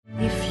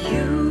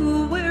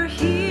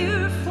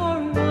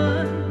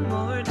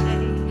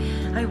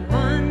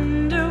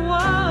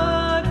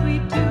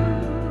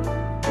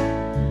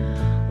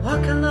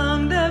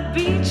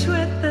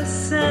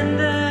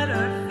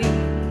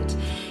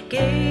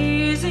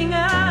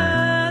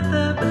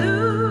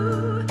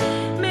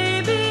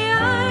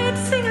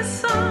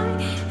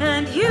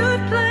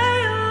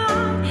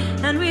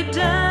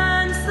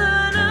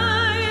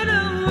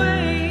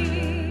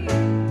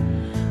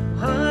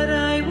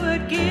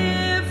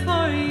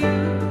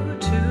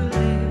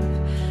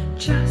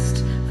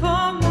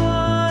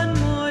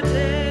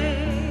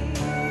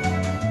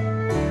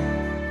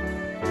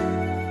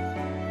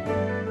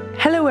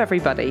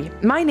everybody.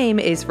 My name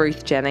is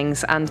Ruth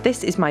Jennings and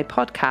this is my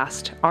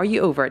podcast, Are You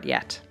Over It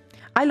Yet?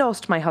 I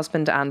lost my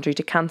husband Andrew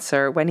to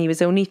cancer when he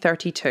was only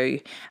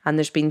 32, and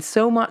there's been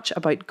so much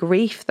about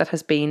grief that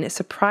has been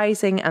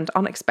surprising and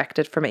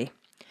unexpected for me.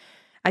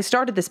 I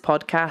started this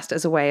podcast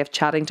as a way of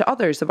chatting to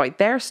others about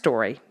their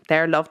story,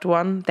 their loved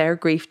one, their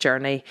grief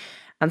journey,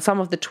 and some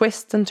of the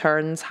twists and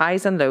turns,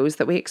 highs and lows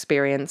that we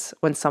experience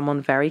when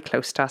someone very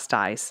close to us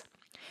dies.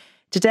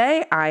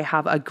 Today, I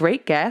have a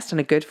great guest and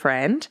a good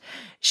friend.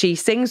 She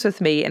sings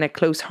with me in a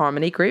close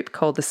harmony group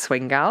called the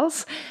Swing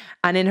Gals.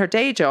 And in her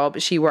day job,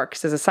 she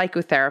works as a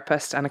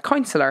psychotherapist and a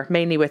counsellor,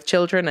 mainly with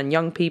children and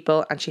young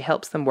people, and she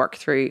helps them work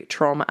through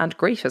trauma and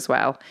grief as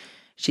well.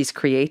 She's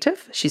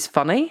creative, she's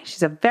funny,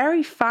 she's a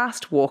very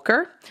fast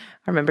walker.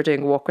 I remember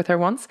doing a walk with her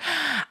once.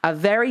 A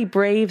very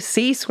brave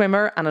sea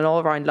swimmer and an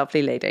all-round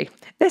lovely lady.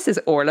 This is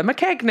Orla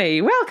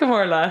McKegney. Welcome,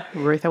 Orla.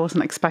 Ruth, I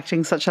wasn't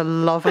expecting such a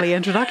lovely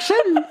introduction.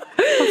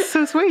 That's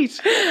so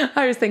sweet.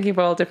 I was thinking of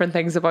all different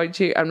things about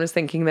you and was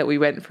thinking that we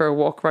went for a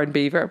walk around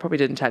Beaver. I probably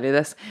didn't tell you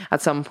this.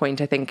 At some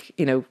point, I think,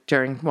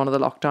 during one of the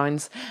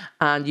lockdowns,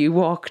 and you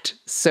walked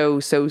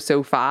so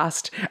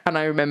fast. And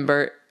I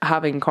remember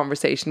having a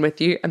conversation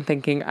with you and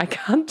thinking, I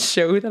can't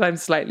show that I'm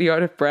slightly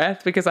out of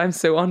breath because I'm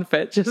so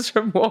unfit just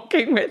from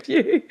walking with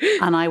you.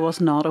 And I was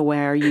not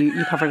aware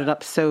you covered it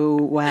up so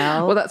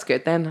well. Well, that's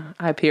good then.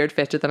 I appeared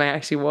fitter than I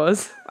actually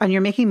was. And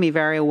you're making me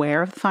very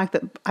aware of the fact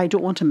that I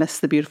don't want to miss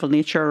the beautiful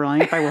nature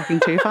around by walking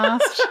too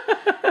fast.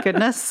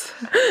 Goodness.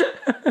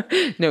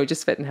 No,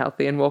 just fit and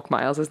healthy and walk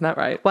miles, isn't that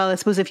right? Well, I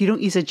suppose if you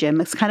don't use a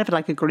gym, it's kind of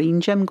like a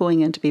green gym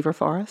going into Beaver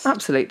Forest.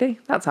 Absolutely.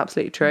 That's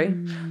absolutely true.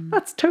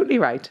 That's totally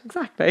right.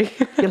 Exactly.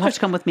 You'll have to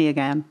come with me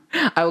again.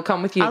 I will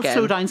come with you again. I'll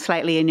slow down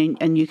slightly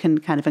and you can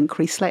kind of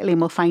increase slightly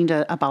and we'll find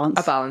a balance.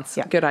 A balance.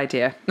 Yeah. Good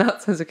idea.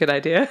 That sounds a good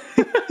idea.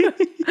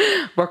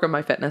 Work on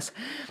my fitness.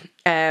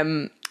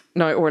 Now,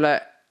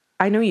 Orla,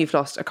 I know you've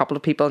lost a couple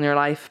of people in your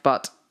life,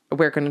 but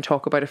we're going to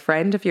talk about a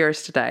friend of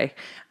yours today.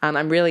 And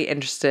I'm really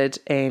interested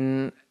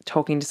in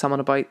talking to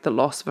someone about the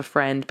loss of a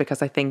friend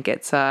because I think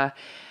it's a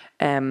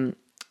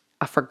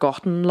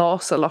forgotten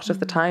loss a lot of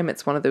the time.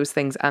 It's one of those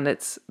things, and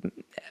it's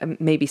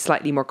maybe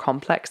slightly more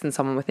complex than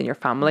someone within your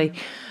family.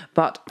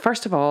 But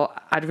first of all,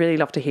 I'd really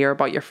love to hear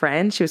about your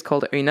friend. She was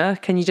called Una.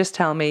 Can you just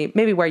tell me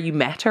maybe where you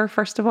met her,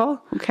 first of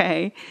all?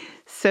 Okay.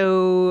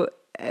 So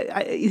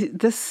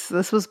this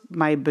was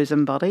my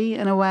bosom buddy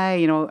in a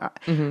way.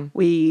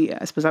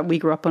 I suppose that we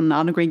grew up on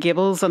Anna Green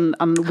Gables and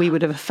we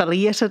would have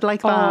affiliated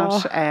like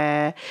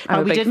that.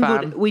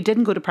 We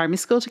didn't go to primary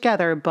school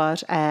together,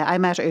 but I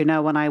met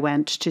Una when I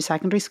went to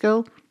secondary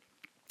school,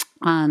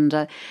 and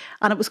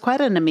it was quite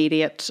an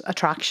immediate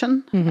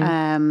attraction.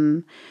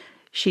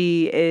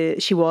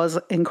 She was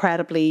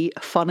incredibly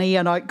funny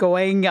and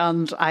outgoing,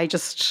 and I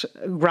just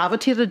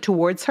gravitated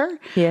towards her.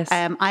 Yes.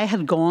 I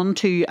had gone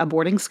to a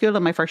boarding school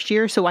in my first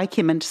year, so I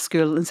came into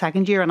school in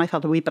second year and I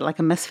felt a wee bit like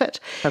a misfit.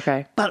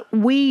 Okay. But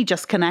we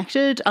just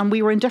connected and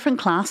we were in different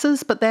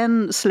classes, but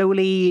then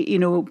slowly,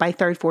 by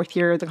third, fourth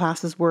year,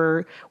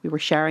 we were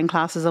sharing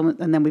classes and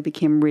then we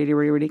became really,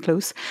 really, really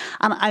close.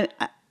 And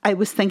I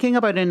was thinking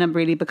about Una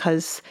really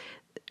because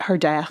her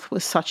death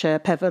was such a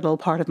pivotal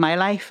part of my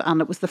life, and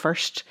it was the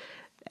first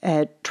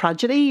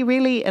tragedy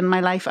really in my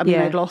life. I mean,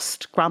 I'd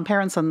lost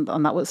grandparents and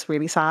that was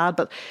really sad,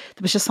 but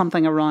there was just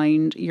something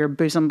around your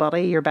bosom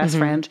buddy, your best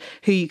friend,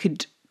 who you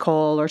could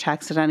call or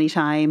text at any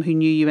time, who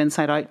knew you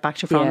inside out, back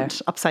to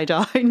front, upside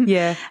down.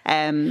 Yeah.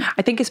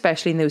 I think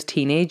especially in those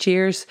teenage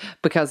years,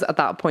 because at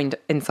that point,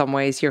 in some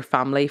ways, your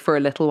family for a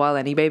little while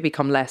anyway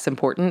become less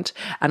important,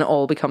 and it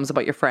all becomes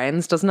about your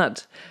friends, doesn't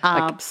it?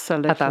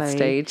 Absolutely. At that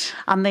stage.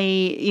 And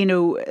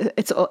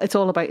it's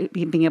all about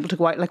being able to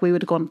go out. Like we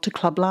would have gone to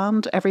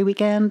Clubland every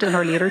weekend in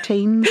our later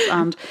teens,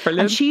 and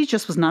she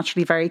just was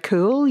naturally very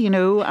cool,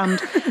 and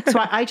so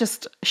I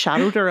just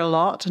shadowed her a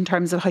lot in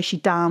terms of how she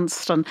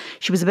danced, and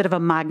she was a bit of a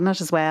magnet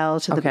as well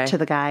to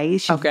the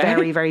guys. She's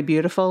very, very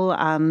beautiful,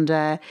 and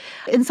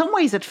in some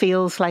ways it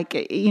feels like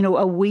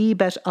a wee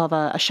bit of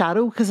a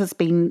shadow because it's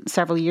been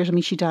several years. I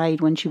mean, she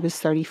died when she was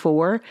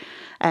 34,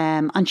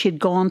 and she had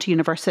gone to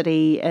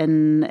university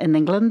in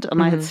England,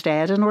 and I had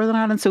stayed in Northern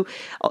Ireland. So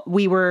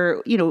we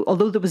were,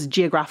 although there was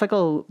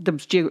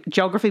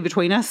geography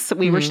between us,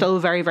 we were still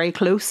very, very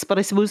close. But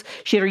I suppose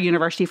she had her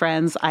university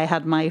friends. I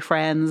had my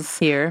friends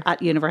here at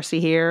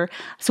university here.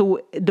 So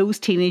those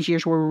teenage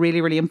years were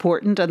really, really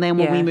important. And then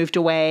when we moved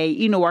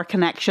away, our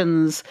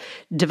connections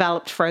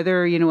developed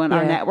further, and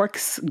our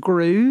networks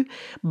grew.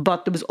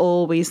 But there was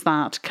always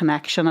that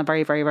connection, a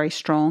very, very, very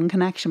strong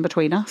connection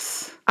between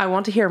us. I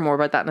want to hear more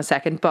about that in a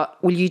second, but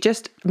will you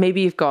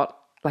maybe you've got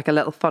like a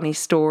little funny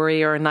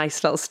story or a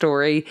nice little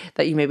story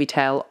that you maybe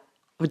tell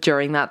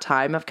during that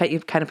time?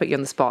 You've kind of put you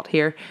on the spot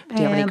here. But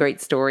do you have any great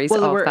stories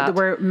well, of that? There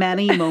were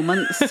many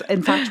moments.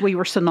 In fact, we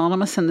were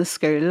synonymous in the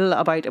school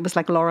about, it was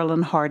like Laurel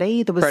and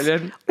Hardy. There was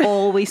Brilliant.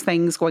 always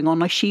things going on.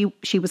 Now, she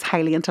was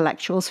highly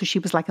intellectual, so she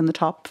was like in the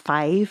top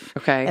 5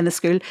 in the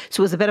school.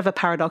 So it was a bit of a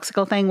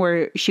paradoxical thing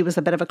where she was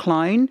a bit of a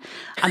clown,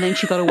 and then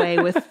she got away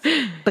with,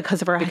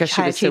 because of her high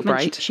she was so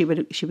bright. she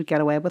would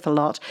get away with a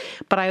lot.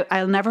 But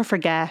I'll never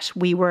forget,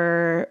 we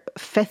were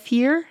 5th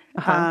year,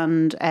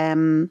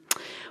 and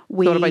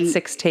we... What about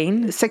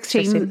 16?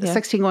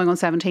 16 going on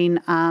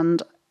 17,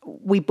 and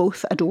we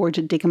both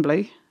adored Deacon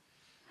Blue.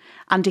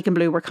 And Deacon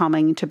Blue were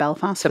coming to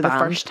Belfast for the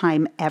first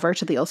time ever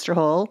to the Ulster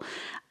Hall.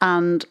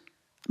 And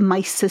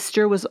my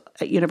sister was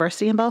at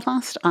university in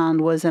Belfast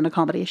and was in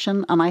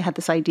accommodation. And I had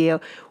this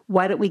idea,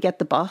 why don't we get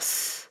the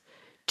bus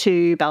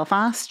to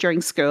Belfast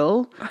during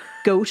school,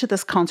 go to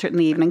this concert in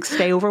the evening,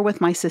 stay over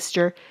with my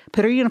sister,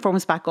 put her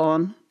uniforms back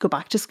on, go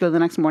back to school the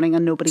next morning,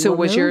 and nobody will know. So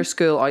was your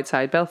school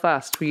outside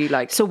Belfast? Were you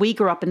like... So we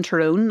grew up in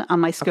Tyrone,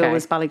 and my school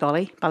was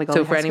Ballygolly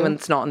So for anyone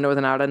that's not in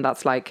Northern Ireland,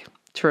 that's like...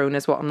 Tyrone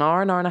is what, an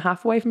hour and a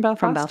half away from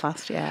Belfast? From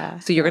Belfast, yeah.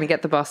 So you're going to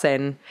get the bus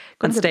in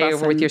and stay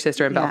over with your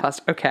sister in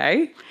Belfast.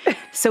 Okay.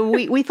 So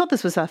we thought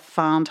this was a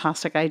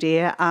fantastic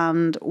idea,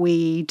 and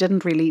we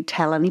didn't really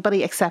tell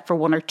anybody except for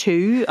 1 or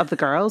 2 of the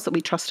girls that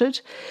we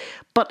trusted.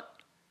 But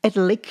it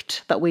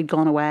leaked that we'd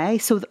gone away.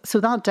 So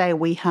that day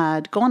we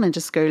had gone into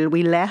school.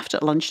 We left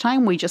at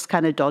lunchtime. We just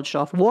kind of dodged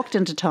off, walked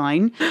into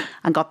town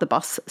and got the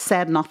bus,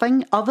 said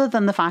nothing other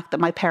than the fact that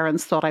my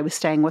parents thought I was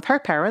staying with her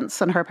parents,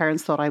 and her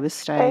parents thought I was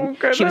staying.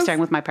 She was staying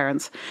with my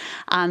parents.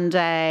 And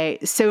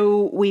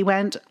so we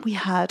went, we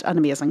had an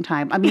amazing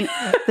time. I mean,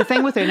 the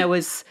thing with Una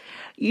was...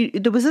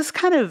 there was this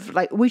kind of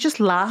like, we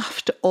just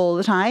laughed all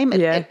the time.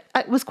 It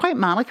was quite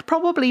manic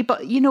probably,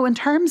 but you know, in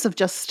terms of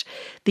just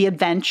the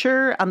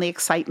adventure and the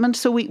excitement.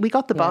 So we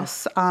got the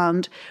bus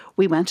and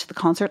we went to the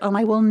concert, and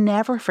I will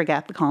never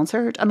forget the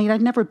concert. I mean,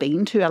 I'd never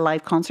been to a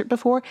live concert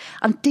before,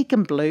 and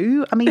Deacon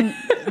Blue, I mean,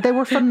 they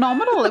were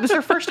phenomenal. It was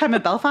their first time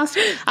in Belfast.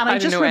 And I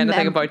just don't know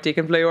anything about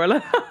Deacon Blue,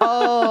 Orla.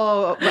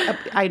 Oh,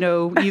 I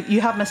know.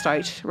 You have missed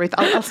out, Ruth.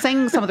 I'll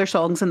sing some of their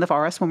songs in the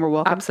forest when we're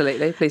walking.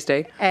 Absolutely, please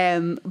do.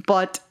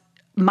 But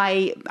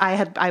my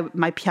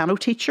piano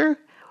teacher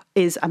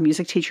is a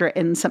music teacher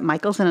in St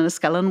Michael's in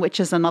Enniskillen, which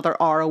is another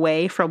hour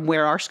away from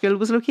where our school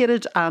was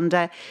located.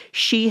 And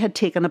she had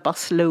taken a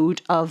bus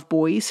load of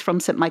boys from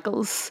St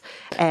Michael's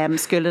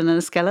school in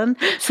Enniskillen.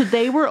 So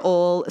they were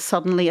all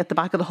suddenly at the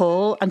back of the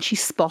hall, and she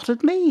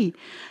spotted me.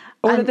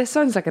 Oh, this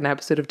sounds like an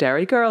episode of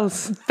Dairy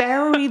Girls.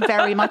 Very,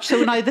 very much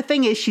so. Now, the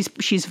thing is,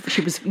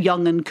 she was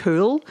young and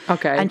cool.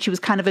 Okay. And she was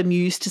kind of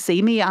amused to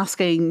see me,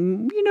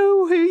 asking, you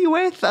know, who are you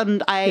with?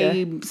 And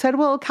I said,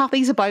 well,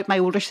 Kathy's about, my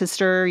older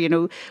sister, you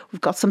know,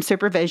 we've got some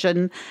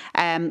supervision.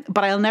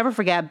 But I'll never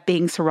forget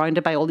being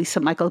surrounded by all these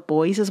St Michael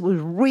boys. It was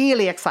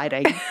really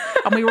exciting.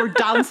 And we were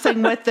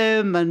dancing with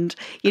them, and,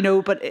 you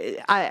know, but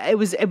it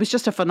was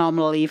just a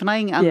phenomenal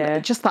evening.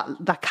 And just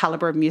that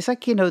calibre of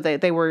music, you know,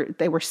 they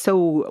were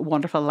so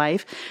wonderful live.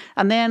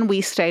 And then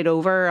we stayed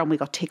over and we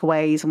got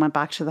takeaways and went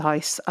back to the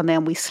house, and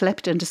then we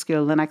slipped into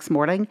school the next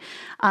morning,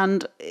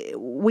 and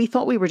we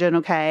thought we were doing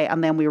okay,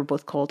 and then we were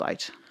both called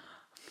out.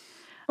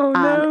 Oh,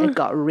 no. And it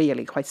got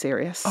really quite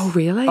serious. Oh,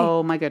 really?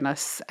 Oh, my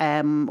goodness.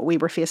 We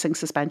were facing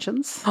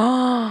suspensions.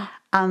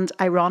 And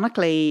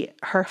ironically,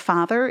 her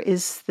father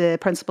is the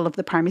principal of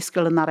the primary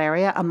school in that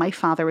area, and my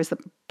father is the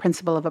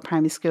principal of a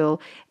primary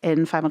school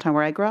in Fimeltown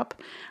where I grew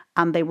up,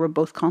 and they were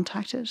both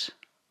contacted.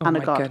 And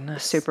it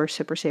got super,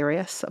 super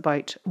serious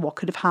about what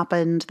could have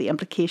happened, the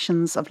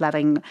implications of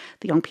letting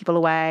the young people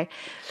away.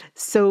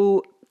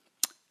 So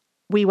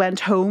we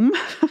went home,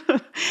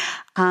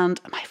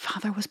 and my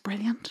father was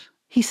brilliant.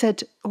 He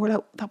said,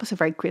 Orla, that was a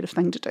very creative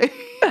thing to do.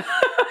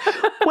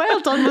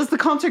 Well done. Was the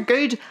concert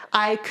good?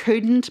 I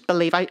couldn't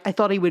believe. I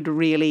thought he would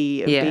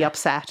really be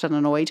upset and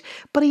annoyed,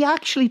 but he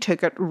actually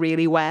took it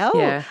really well.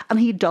 Yeah. And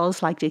he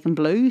does like Deacon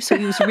Blue, so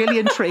he was really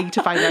intrigued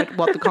to find out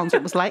what the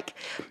concert was like.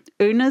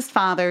 Una's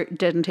father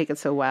didn't take it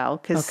so well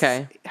because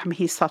I mean,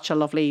 he's such a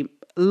lovely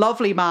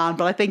man,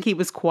 but I think he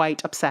was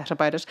quite upset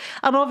about it.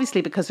 And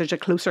obviously because there's a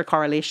closer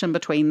correlation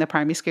between the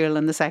primary school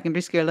and the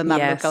secondary school in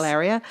that local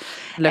area.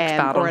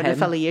 Or an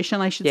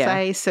affiliation, I should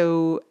say.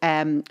 So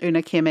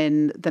Una came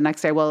in the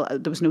next day. Well,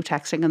 there was no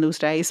texting in those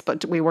days,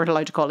 but we weren't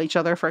allowed to call each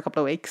other for a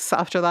couple of weeks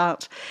after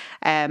that.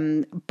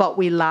 But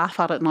we laugh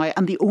at it now.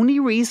 And the only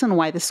reason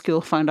why the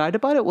school found out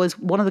about it was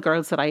one of the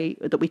girls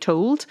that we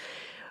told.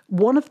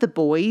 One of the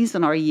boys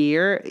in our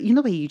year, you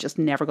know, you just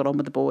never got on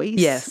with the boys.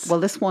 Yes. Well,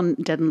 this one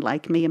didn't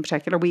like me in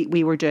particular.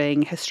 We were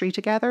doing history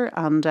together,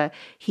 and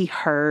he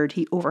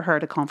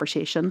overheard a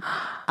conversation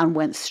and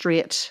went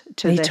straight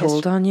to He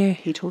told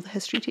the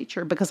history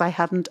teacher because I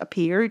hadn't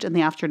appeared in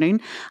the afternoon,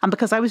 and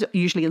because I was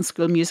usually in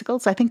school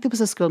musicals. I think there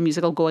was a school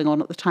musical going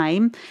on at the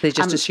time. They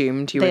just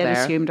assumed you were there.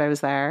 They assumed I was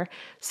there.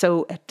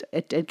 So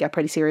it did get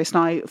pretty serious.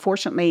 Now,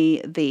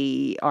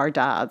 fortunately, our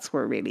dads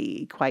were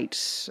really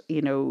quite,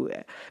 you know,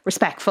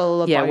 respectful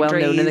full of well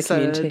known in the boundaries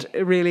community.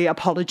 and really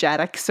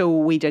apologetic. So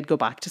we did go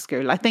back to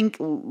school. I think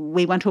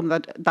we went home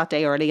that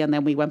day early and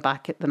then we went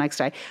back the next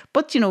day.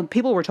 But,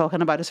 people were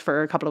talking about us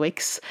for a couple of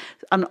weeks.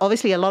 And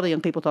obviously a lot of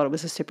young people thought it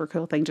was a super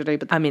cool thing to do.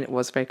 But I mean, it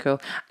was very cool.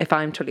 If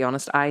I'm totally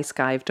honest, I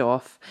skived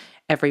off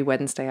every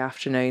Wednesday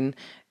afternoon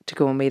to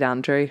go and meet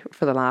Andrew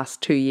for the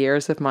last 2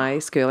 years of my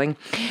schooling.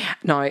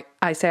 Now,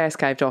 I say I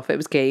skived off, it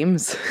was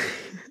games.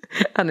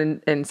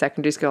 And in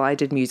secondary school, I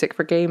did music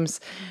for games.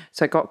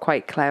 So I got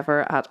quite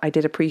clever I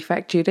did a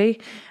prefect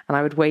duty, and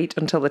I would wait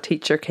until the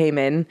teacher came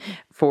in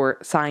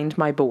signed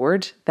my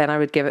board. Then I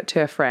would give it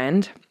to a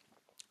friend.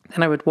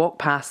 Then I would walk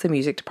past the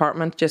music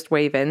department, just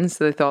wave in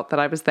so they thought that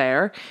I was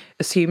there,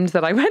 assumed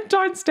that I went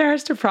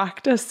downstairs to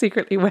practice,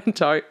 secretly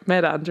went out,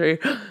 met Andrew,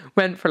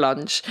 went for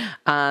lunch,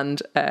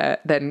 and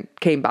then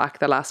came back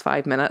the last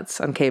 5 minutes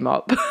and came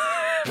up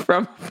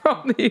from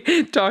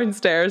the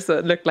downstairs. So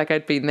it looked like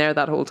I'd been there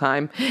that whole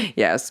time.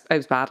 Yes, it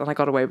was bad, and I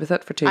got away with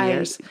it for 2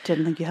 years. I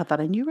didn't think you had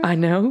that in you, right? I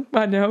know,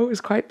 it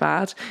was quite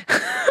bad.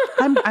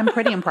 I'm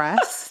pretty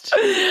impressed.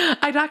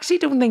 I actually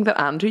don't think that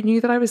Andrew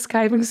knew that I was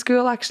skiving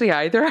school actually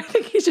either. I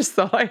think he just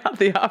thought I had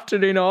the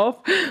afternoon off,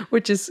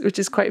 which is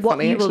quite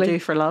funny. What you will do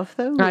for love,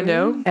 though. I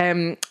know.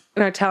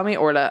 Now tell me,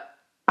 Orla,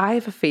 I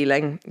have a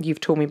feeling, you've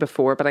told me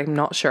before, but I'm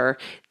not sure,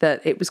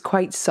 that it was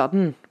quite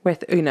sudden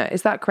with Una.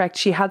 Is that correct?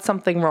 She had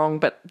something wrong,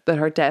 but that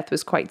her death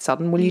was quite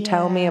sudden. Will you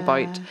tell me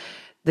about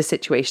the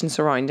situation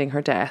surrounding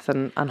her death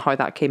and how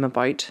that came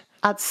about?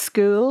 At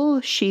school,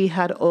 she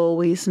had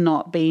always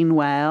not been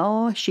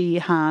well. She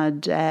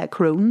had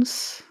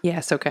Crohn's.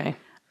 Yes, okay.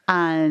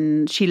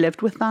 And she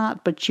lived with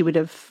that, but she would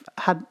have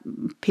had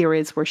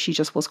periods where she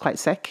just was quite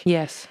sick.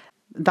 Yes.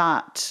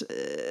 That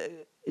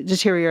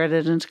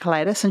deteriorated into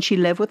colitis, and she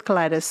lived with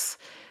colitis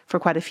for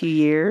quite a few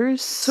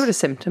years. Sort of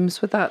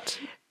symptoms with that?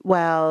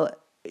 Well,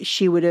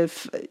 she would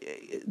have,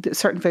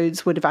 certain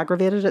foods would have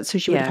aggravated it. So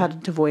she would have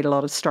had to avoid a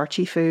lot of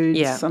starchy foods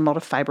and a lot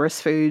of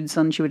fibrous foods,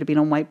 and she would have been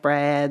on white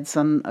breads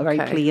and very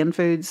plain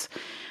foods.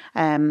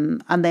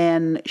 And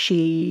then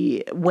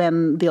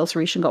when the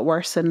ulceration got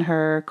worse in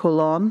her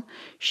colon,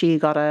 she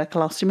got a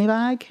colostomy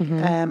bag.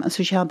 And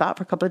so she had that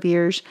for a couple of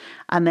years.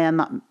 And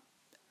then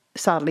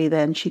sadly,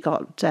 then she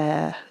got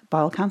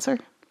bowel cancer.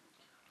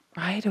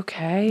 Right,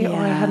 okay. Oh,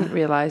 I hadn't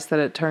realised that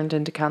it turned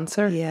into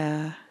cancer.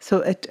 Yeah.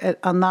 So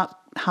and that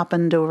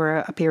happened over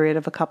a period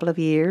of a couple of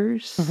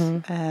years.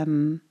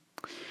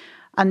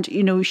 And,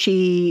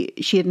 she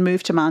had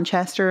moved to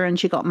Manchester and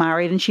she got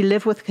married and she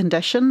lived with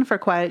condition for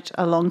quite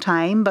a long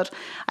time. But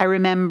I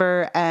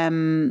remember,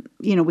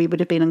 we would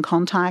have been in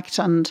contact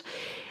and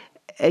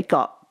it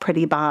got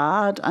pretty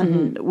bad.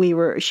 And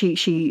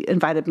she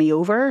invited me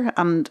over,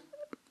 and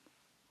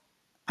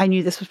I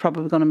knew this was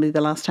probably going to be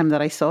the last time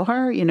that I saw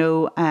her,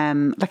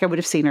 I would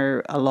have seen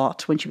her a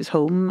lot when she was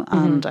home,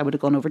 and I would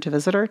have gone over to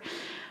visit her.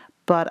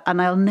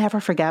 And I'll never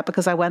forget,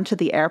 because I went to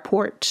the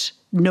airport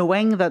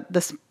knowing that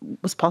this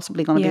was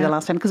possibly going to be the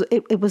last time, because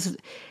it was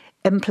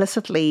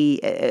implicitly,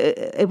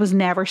 it was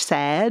never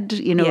said,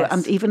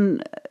 and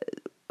even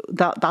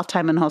that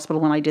time in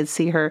hospital when I did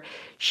see her,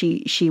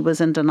 she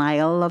was in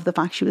denial of the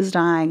fact she was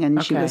dying,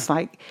 and she was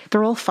like,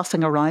 they're all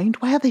fussing around.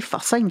 Why are they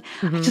fussing?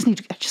 I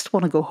just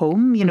want to go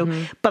home,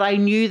 But I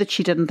knew that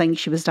she didn't think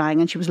she was dying,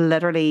 and she was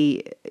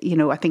literally,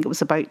 I think it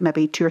was about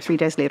maybe 2 or 3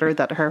 days later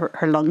that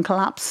her lung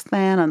collapsed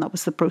then, and that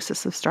was the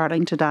process of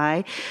starting to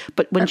die.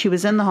 But when she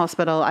was in the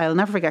hospital, I'll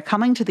never forget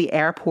coming to the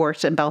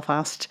airport in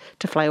Belfast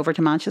to fly over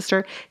to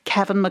Manchester.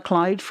 Kevin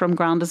MacLeod from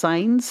Grand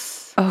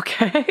Designs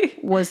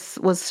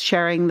was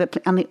sharing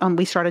and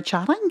we started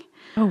chatting.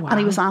 Oh, wow. And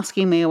he was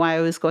asking me why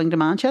I was going to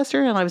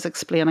Manchester, and I was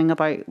explaining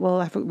about,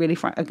 well, I have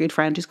a good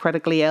friend who's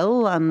critically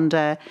ill, and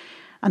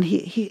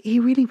he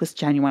really was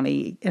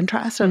genuinely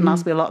interested and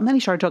asked me a lot. And then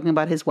he started talking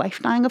about his wife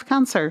dying of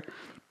cancer.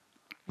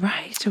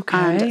 Right,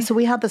 okay. And so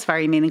we had this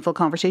very meaningful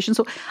conversation.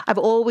 So I've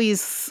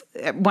always,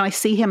 when I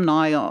see him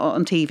now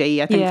on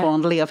TV, I think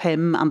fondly of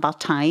him and that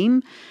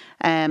time.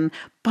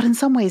 But in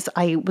some ways,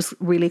 I was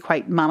really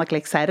quite manically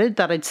excited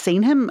that I'd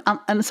seen him. And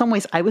in some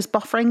ways, I was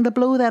buffering the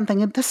blow then,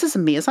 thinking, this is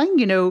amazing,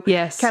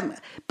 Yes.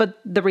 But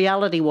the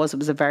reality was, it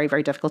was a very,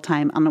 very difficult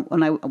time. And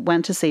when I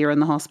went to see her in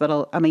the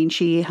hospital, I mean,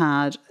 she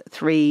had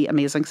 3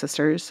 amazing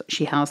sisters.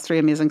 She has 3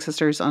 amazing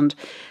sisters, and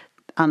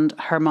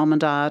her mum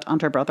and dad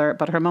and her brother.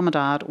 But her mum and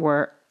dad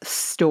were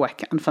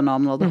stoic and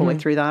phenomenal the whole way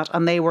through that.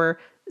 And they were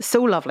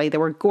so lovely. They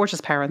were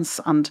gorgeous parents,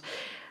 and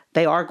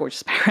they are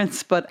gorgeous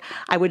parents, but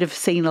I would have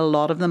seen a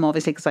lot of them,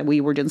 obviously, because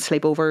we were doing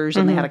sleepovers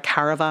and they had a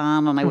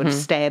caravan, and I would have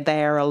stayed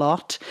there a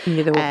lot. You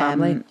knew the whole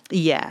family.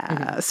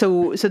 Yeah.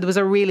 So there was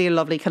a really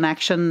lovely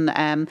connection.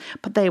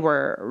 But they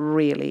were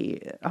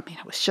really,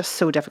 it was just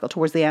so difficult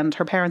towards the end.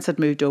 Her parents had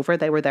moved over.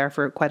 They were there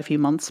for quite a few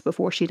months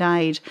before she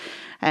died.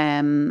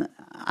 And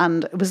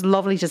it was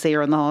lovely to see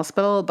her in the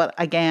hospital. But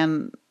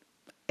again,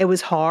 it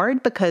was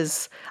hard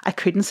because I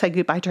couldn't say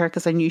goodbye to her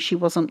because I knew she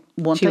wasn't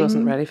wanting. She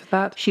wasn't ready for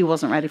that. She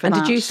wasn't ready for that. that.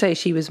 And did you say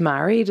she was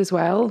married as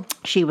well?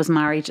 She was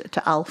married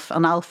to Alf,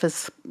 and Alf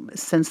is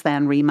since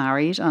then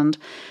remarried, and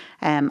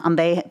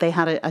they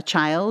had a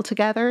child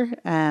together,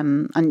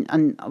 and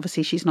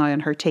obviously she's now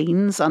in her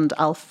teens, and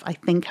Alf, I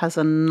think, has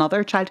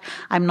another child.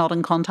 I'm not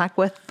in contact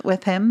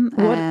with him.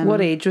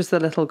 What age was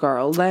the little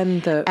girl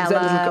then?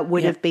 Ella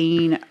would have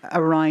been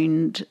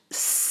around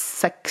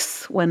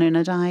 6 when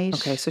Una died.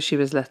 Okay, so she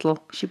was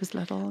little. She was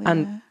little, yeah.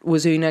 And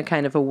was Una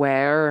kind of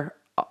aware?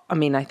 I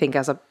mean, I think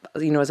as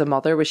a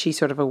mother, was she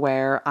sort of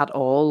aware at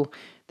all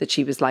that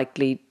she was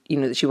likely,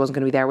 that she wasn't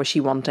going to be there? Was she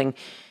wanting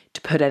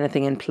to put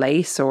anything in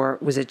place, or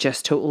was it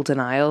just total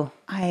denial?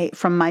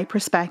 From my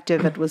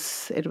perspective, it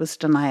was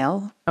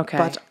denial. Okay.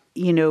 But,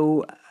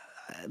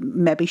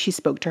 maybe she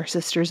spoke to her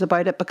sisters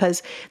about it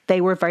because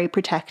they were very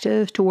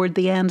protective toward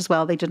the end as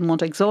well. They didn't want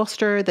to exhaust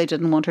her. They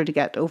didn't want her to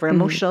get over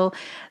emotional.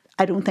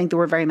 I don't think there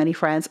were very many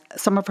friends.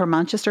 Some of her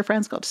Manchester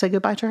friends got to say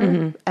goodbye to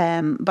her,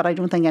 but I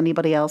don't think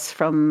anybody else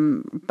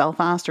from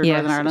Belfast or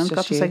Northern Ireland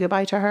got to say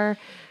goodbye to her.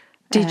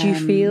 Did you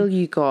feel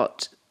you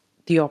got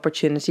the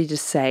opportunity to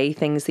say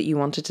things that you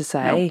wanted to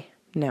say?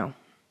 No.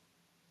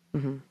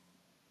 Mm-hmm.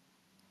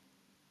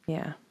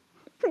 Yeah.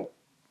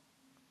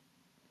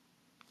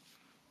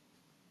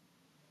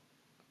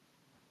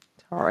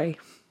 Sorry.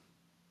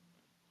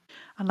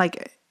 And I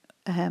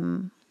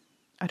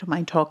don't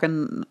mind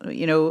talking,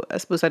 I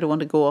suppose I don't want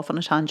to go off on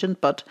a tangent,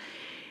 but,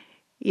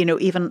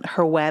 even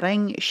her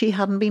wedding, she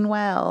hadn't been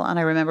well. And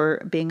I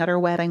remember being at her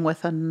wedding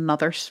with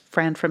another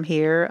friend from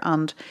here,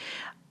 and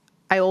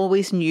I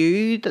always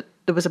knew that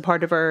there was a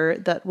part of her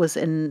that was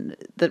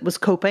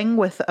coping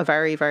with a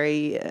very,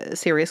 very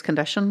serious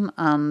condition,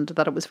 and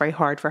that it was very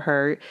hard for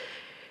her.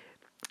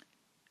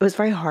 It was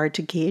very hard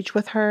to gauge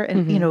with her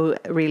and,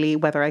 really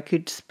whether I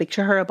could speak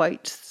to her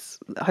about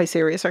how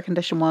serious her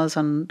condition was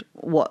and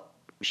what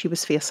she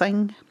was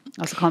facing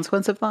as a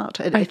consequence of that.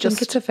 I think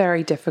it's a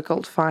very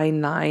difficult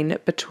fine line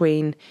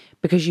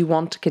because you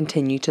want to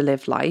continue to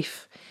live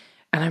life.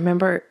 And I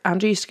remember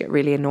Andrew used to get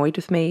really annoyed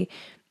with me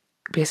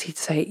because he'd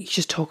say, you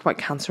just talk about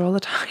cancer all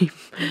the time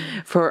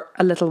for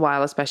a little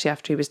while, especially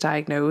after he was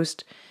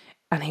diagnosed.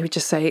 And he would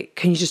just say,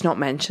 can you just not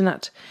mention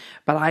it?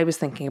 But I was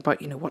thinking about,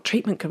 what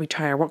treatment could we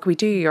try, or what could we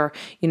do? Or,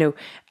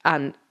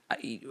 and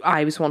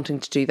I was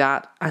wanting to do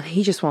that. And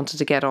he just wanted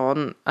to get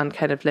on and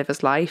kind of live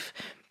his life.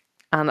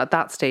 And at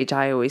that stage,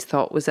 I always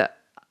thought, was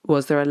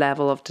there a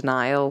level of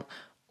denial?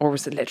 Or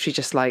was it literally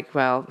just like,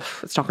 well,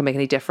 it's not going to make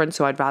any difference,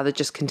 so I'd rather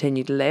just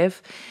continue to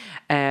live?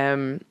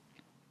 And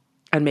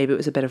maybe it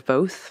was a bit of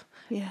both,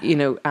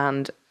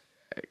 and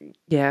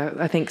yeah,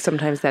 I think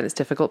sometimes then it's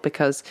difficult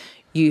because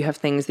you have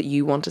things that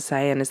you want to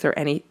say, and is there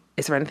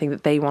anything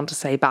that they want to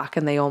say back,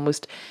 and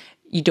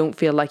you don't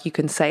feel like you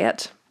can say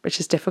it, which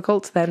is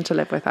difficult then to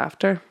live with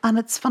after. And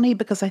it's funny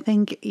because I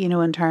think,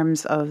 in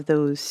terms of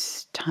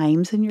those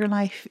times in your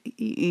life,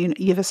 you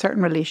have a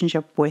certain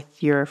relationship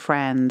with your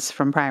friends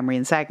from primary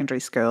and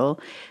secondary school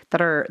that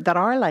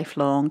are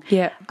lifelong.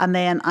 Yeah. And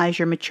then as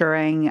you're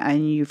maturing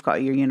and you've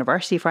got your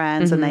university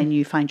friends and then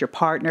you find your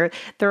partner,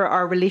 there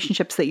are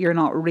relationships that you're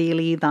not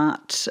really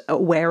that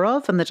aware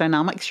of, and the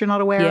dynamics you're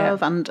not aware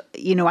of. And,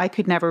 I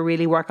could never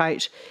really work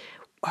out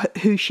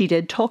who she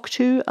did talk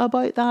to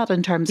about that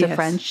in terms of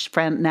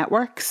friend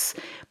networks,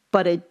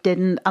 but it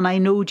didn't. And I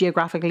know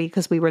geographically,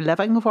 because we were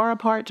living far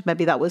apart,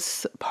 maybe that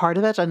was part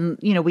of it. And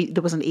there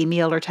wasn't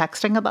email or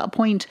texting at that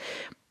point.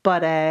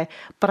 But I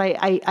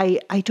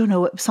don't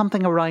know. It was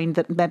something around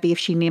that. Maybe if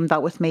she named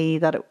that with me,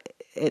 that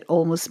it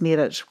almost made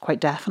it quite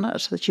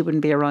definite that she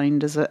wouldn't be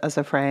around as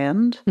a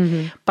friend.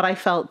 But I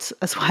felt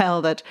as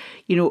well that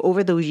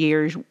over those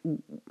years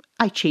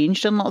I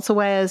changed in lots of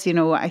ways.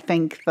 I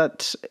think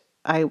that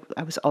I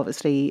was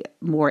obviously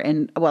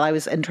I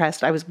was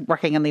interested. I was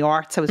working in the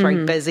arts. I was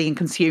very busy and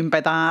consumed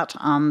by that.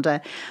 And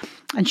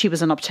she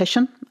was an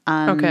optician.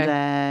 And,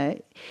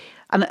 and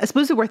I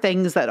suppose there were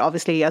things that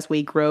obviously as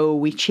we grow,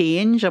 we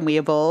change and we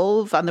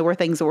evolve. And there were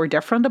things that were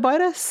different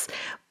about us.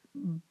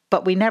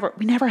 But we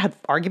never had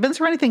arguments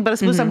or anything. But I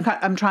suppose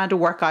I'm trying to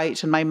work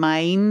out in my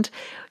mind,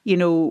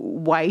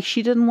 why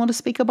she didn't want to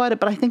speak about it.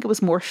 But I think it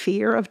was more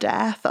fear of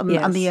death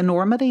and the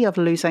enormity of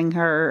losing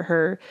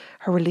her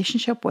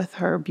relationship with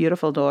her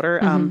beautiful daughter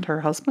and her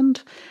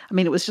husband. I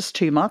mean, it was just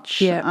too much.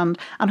 Yeah.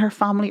 And her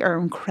family are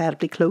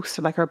incredibly close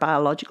to her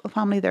biological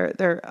family.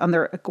 They're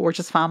a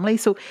gorgeous family.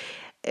 So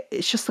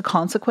it's just the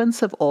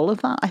consequence of all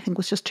of that, I think,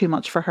 was just too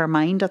much for her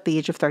mind at the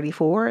age of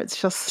 34.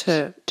 It's just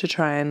to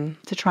try and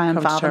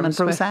fathom and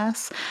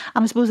process.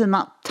 And I suppose in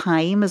that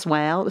time as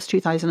well, it was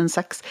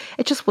 2006,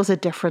 it just was a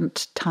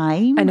different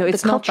time. I know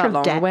it's not that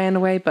long away in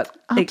a way, but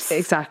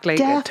exactly,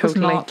 death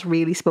totally was not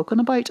really spoken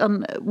about.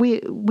 And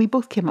we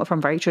both came up from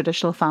very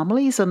traditional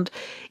families, and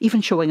even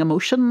showing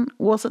emotion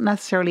wasn't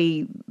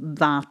necessarily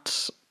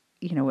that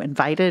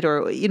invited,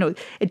 or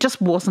it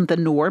just wasn't the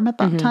norm at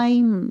that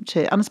time.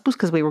 And I suppose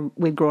because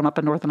we'd grown up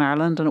in Northern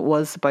Ireland, and it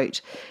was about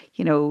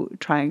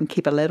try and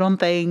keep a lid on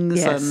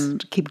things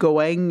and keep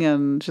going,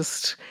 and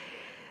just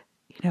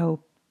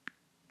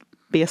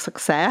be a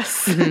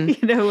success, you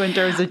know, in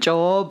terms of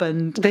job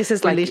and this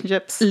is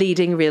relationships. Like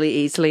leading really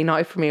easily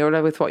now for me,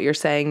 Orla, with what you're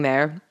saying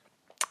there.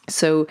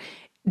 So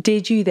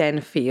did you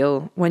then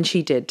feel when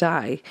she did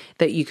die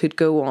that you could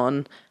go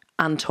on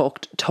and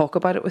talk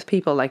about it with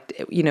people?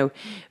 Like, you know,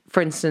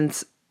 for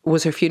instance,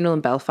 was her funeral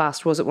in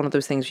Belfast? Was it one of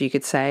those things where you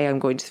could say, I'm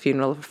going to the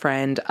funeral of a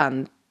friend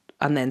and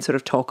then sort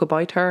of talk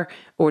about her?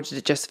 Or did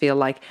it just feel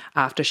like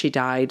after she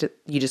died,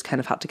 you just kind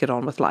of had to get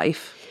on with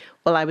life?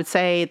 Well, I would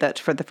say that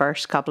for the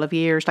first couple of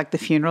years, like the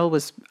funeral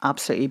was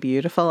absolutely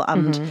beautiful.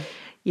 And,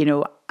 you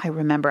know, I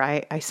remember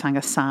I sang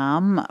a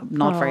psalm,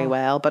 not very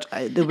well, but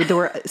there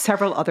were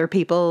several other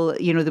people.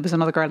 You know, there was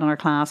another girl in our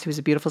class who was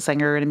a beautiful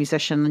singer and a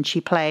musician, and she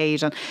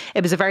played. And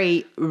it was a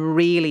very,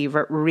 really,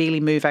 really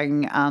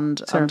moving and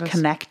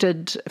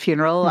connected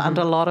funeral. And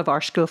a lot of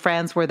our school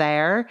friends were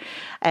there.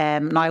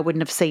 Now, I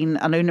wouldn't have seen,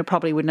 and Una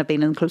probably wouldn't have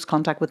been in close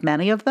contact with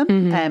many of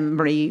them.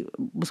 Marie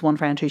was one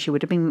friend who she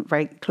would have been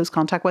very close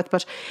contact with.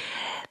 But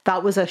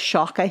that was a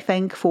shock, I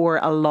think, for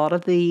a lot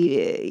of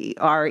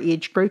our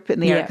age group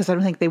in the area, because I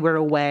don't think they were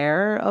aware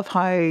of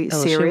how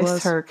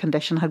serious her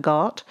condition had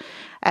got.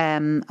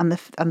 And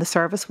the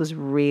service was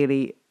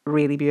really,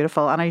 really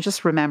beautiful. And I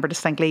just remember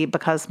distinctly,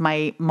 because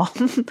my mum,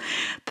 the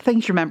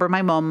things you remember,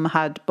 my mum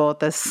had bought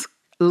this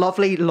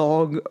lovely,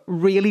 long,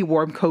 really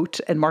warm coat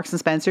in Marks and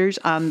Spencer's,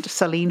 and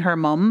Celine, her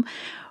mum,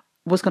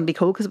 was going to be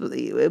cold because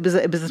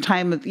it was a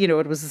time of, you know,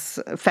 it was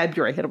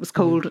February and it was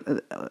cold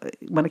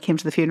when it came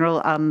to the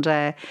funeral, and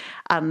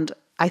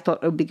I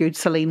thought it would be good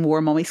Celine wore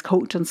Mummy's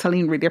coat, and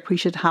Celine really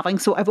appreciated having.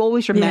 So I've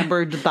always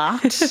remembered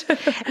that.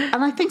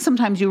 And I think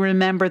sometimes you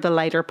remember the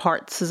lighter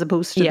parts as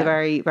opposed to the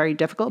very, very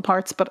difficult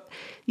parts. But,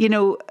 you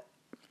know,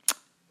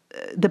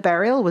 the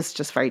burial was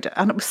just and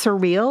it was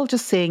surreal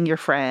just seeing your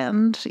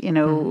friend, you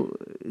know,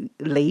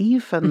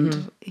 leave.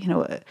 And, you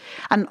know,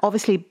 and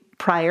obviously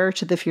prior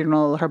to the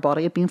funeral, her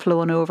body had been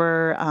flown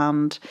over,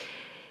 and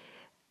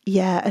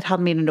it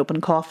hadn't been an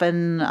open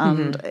coffin,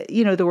 and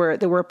you know, there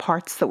were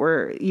parts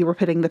that you were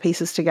putting the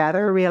pieces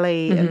together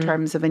really in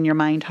terms of in your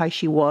mind how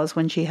she was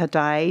when she had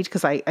died,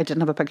 because I didn't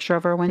have a picture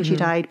of her when she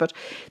died, but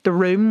the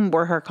room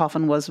where her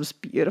coffin was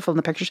beautiful in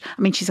the pictures.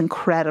 I mean, she's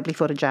incredibly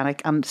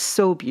photogenic and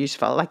so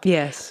beautiful. Like,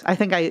 yes, I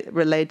think I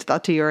related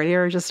that to you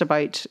earlier, just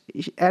about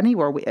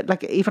anywhere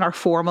like even our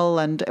formal,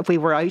 and if we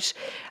were out,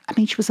 I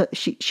mean,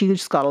 she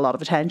just got a lot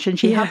of attention.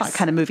 She had that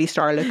kind of movie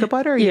star look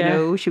about her, you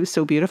know, she was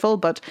so beautiful.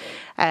 But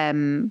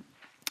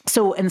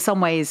so in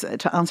some ways,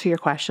 to answer your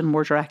question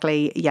more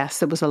directly, yes,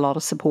 there was a lot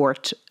of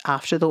support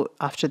after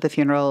the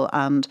funeral,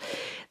 and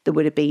there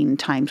would have been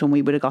times when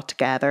we would have got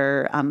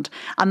together, and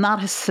that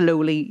has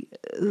slowly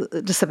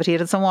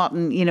dissipated somewhat.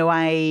 And, you know,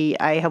 I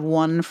have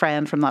one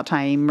friend from that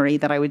time, Marie,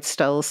 that I would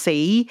still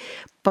see,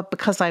 but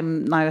because I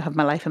have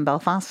my life in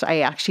Belfast, I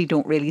actually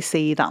don't really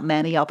see that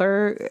many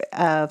other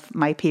of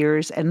my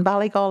peers in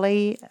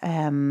Ballygolly.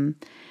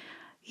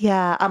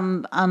 Yeah,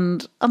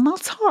 and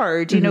that's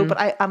hard, you know, but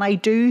I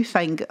do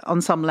think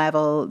on some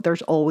level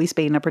there's always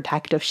been a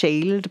protective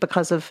shield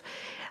because of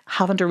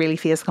having to really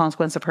face the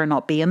consequence of her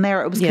not being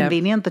there. It was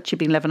convenient that she'd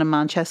been living in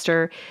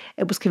Manchester.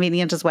 It was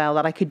convenient as well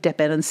that I could dip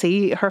in and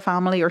see her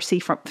family or see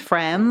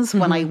friends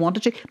when I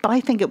wanted to. But I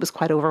think it was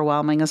quite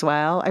overwhelming as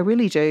well. I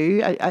really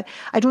do.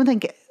 I don't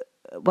think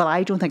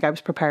I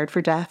was prepared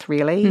for death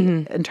really,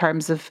 in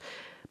terms of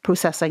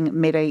processing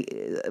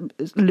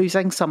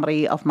losing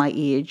somebody of my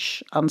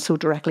age and so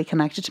directly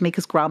connected to me,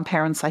 because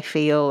grandparents, I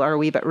feel, are a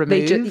wee bit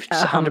removed.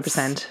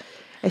 100%.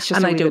 It's just,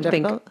 and I don't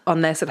think,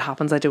 unless it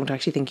happens, I don't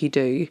actually think you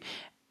do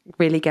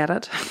really get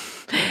it.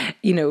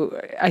 You know,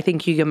 I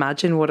think you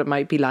imagine what it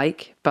might be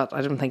like, but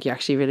I don't think you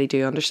actually really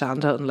do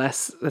understand it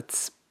unless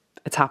it's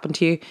happened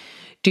to you.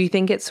 Do you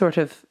think it sort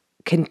of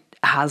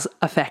has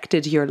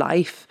affected your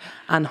life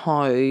and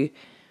how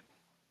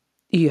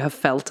you have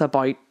felt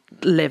about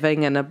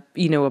living, and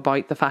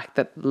about the fact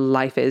that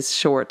life is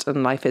short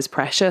and life is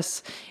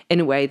precious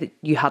in a way that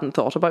you hadn't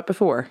thought about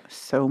before?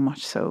 So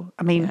much so.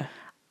 I mean,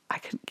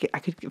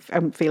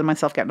 I'm feeling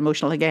myself getting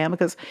emotional again,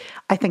 because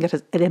I think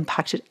it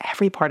impacted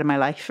every part of my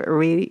life. It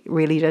really,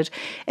 really did.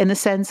 In the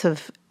sense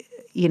of,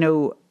 you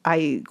know,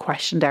 I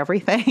questioned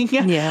everything.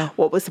 Yeah.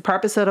 What was the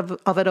purpose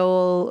of it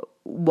all?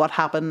 What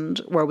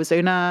happened? Where was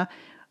Una?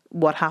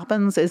 What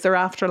happens? Is there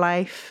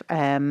afterlife?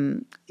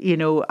 You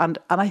know, and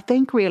I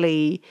think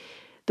really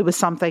there was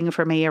something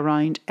for me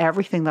around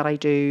everything that I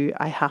do,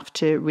 I have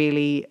to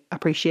really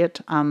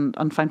appreciate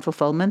and find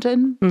fulfillment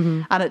in.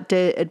 And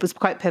it was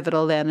quite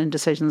pivotal then in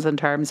decisions in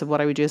terms of what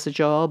I would do as a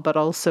job, but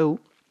also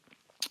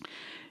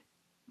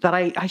that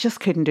I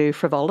just couldn't do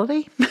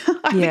frivolity.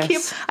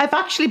 I've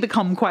actually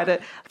become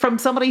from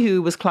somebody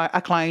who was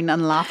a clown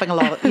and laughing a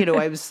lot, you know,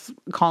 I was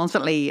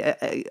constantly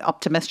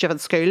up to mischief at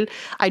school.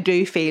 I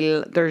do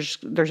feel there's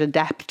a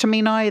depth to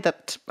me now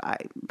that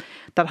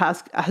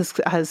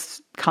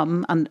has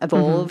come and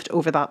evolved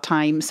over that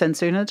time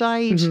since Una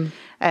died.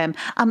 And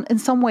in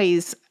some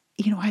ways,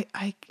 you know,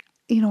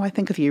 I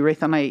think of you,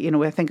 Ruth, and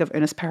I think of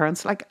Una's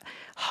parents, like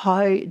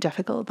how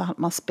difficult that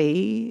must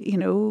be, you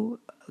know,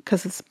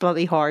 because it's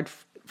bloody hard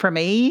for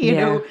me, you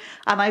know,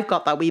 and I've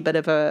got that wee bit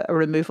of a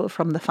removal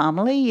from the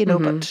family, you know,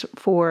 but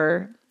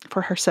for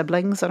her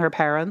siblings and her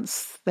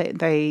parents,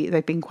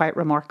 they've been quite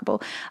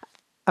remarkable.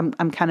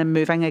 I'm kind of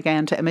moving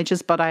again to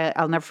images, but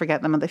I'll never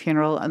forget them at the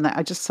funeral, and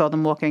I just saw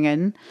them walking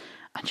in,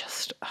 and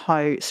just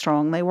how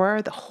strong they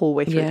were the whole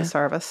way through the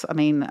service. I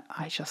mean,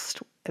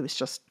 it was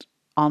just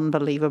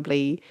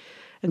unbelievably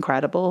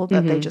incredible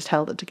that they just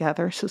held it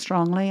together so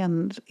strongly,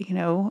 and you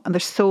know, and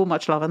there's so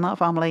much love in that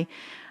family,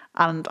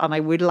 and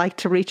I would like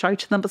to reach out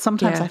to them, but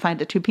sometimes I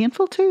find it too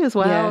painful too as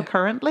well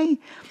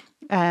currently.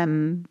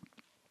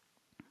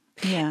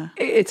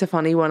 It's a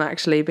funny one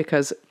actually,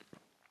 because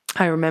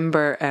I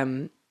remember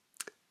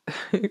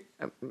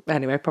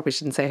anyway, I probably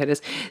shouldn't say who it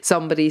is,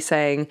 somebody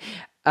saying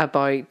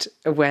about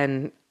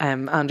when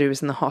Andrew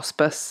was in the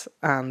hospice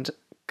and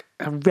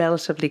a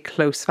relatively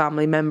close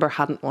family member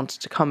hadn't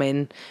wanted to come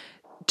in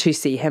to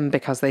see him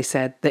because they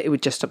said that it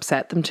would just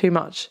upset them too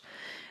much,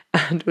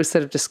 and it was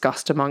sort of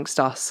discussed amongst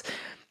us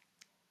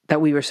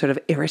that we were sort of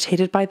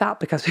irritated by that,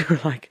 because we were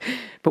like,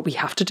 but we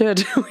have to do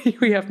it.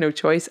 We have no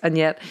choice. And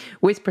yet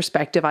with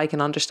perspective, I can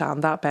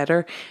understand that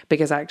better,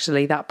 because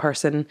actually that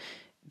person,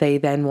 they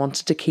then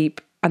wanted to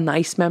keep a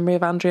nice memory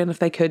of Andrea, and if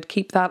they could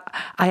keep that,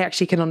 I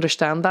actually can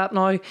understand that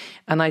now.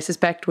 And I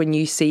suspect when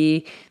you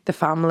see the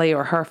family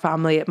or her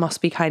family, it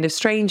must be kind of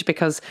strange,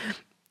 because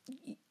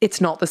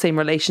it's not the same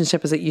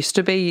relationship as it used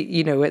to be.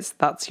 You know,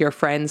 that's your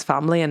friend's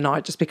family, and now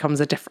it just becomes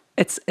a different,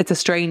 it's a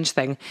strange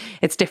thing.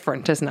 It's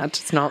different, isn't it?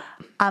 It's not.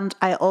 And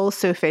I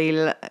also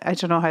feel, I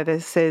don't know how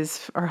this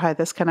is or how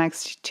this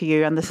connects to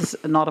you, and this is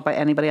not about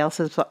anybody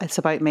else, it's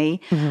about me.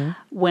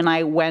 When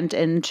I went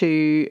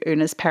into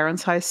Una's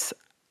parents' house,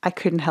 I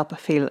couldn't help but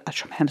feel a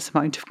tremendous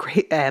amount of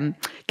great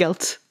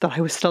guilt that I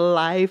was still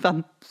alive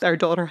and their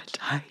daughter had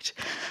died.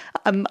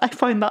 And I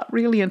found that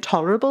really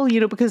intolerable,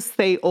 you know, because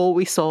they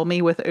always saw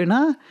me with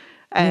Una.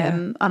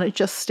 And it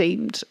just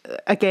seemed,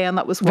 again,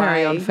 that was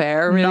very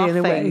unfair, really, in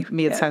a way. Nothing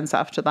made sense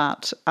after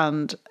that.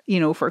 And, you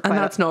know, and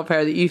that's not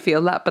fair that you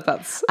feel that, but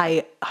that's...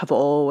 I have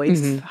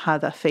always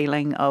had a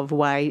feeling of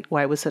why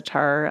was it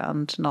her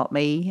and not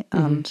me?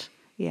 And,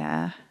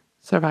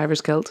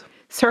 Survivor's guilt.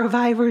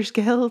 Survivor's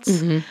guilt.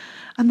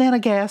 And then I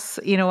guess,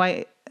 you know,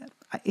 I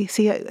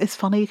see it's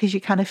funny because you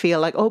kind of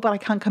feel like, oh, but I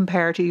can't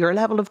compare to your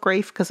level of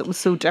grief because it was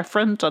so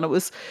different and it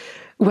was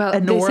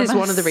enormous. This is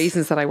one of the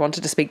reasons that I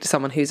wanted to speak to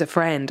someone who's a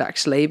friend,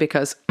 actually,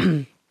 because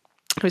I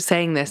was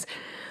saying this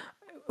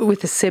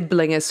with a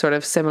sibling is sort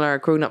of similar, a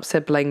grown-up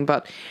sibling,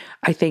 but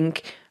I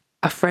think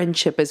a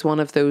friendship is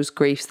one of those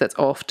griefs that's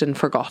often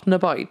forgotten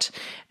about.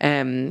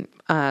 And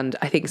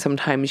I think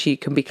sometimes you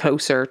can be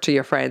closer to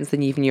your friends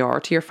than even you are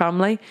to your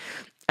family.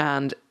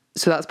 And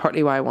so that's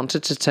partly why I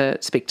wanted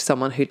to speak to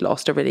someone who'd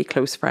lost a really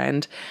close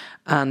friend,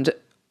 and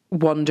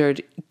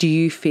wondered, do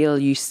you feel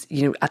you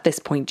know, at this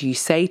point, do you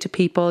say to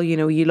people, you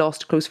know, you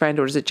lost a close friend,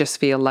 or does it just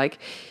feel like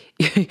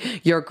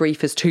your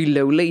grief is too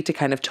lowly to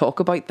kind of talk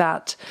about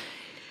that?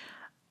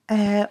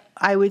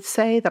 I would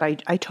say that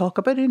I talk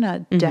about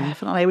Una,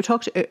 definitely. I would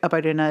talk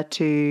about Una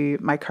to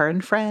my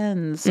current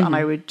friends, and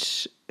I would,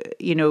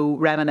 you know,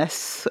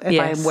 reminisce if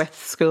I'm with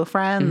school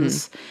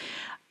friends.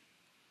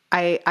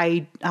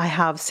 I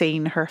have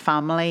seen her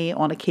family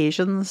on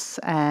occasions,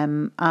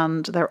 and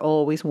they're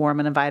always warm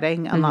and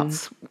inviting, and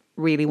that's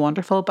really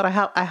wonderful. But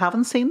I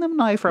haven't seen them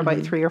now for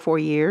about 3 or 4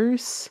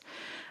 years,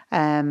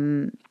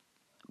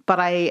 but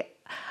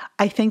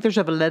I think there's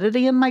a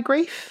validity in my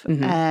grief,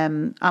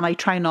 and I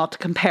try not to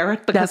compare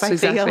it, because I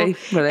feel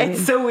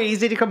it's so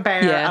easy to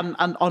compare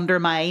and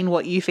undermine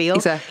what you feel.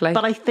 Exactly.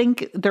 But I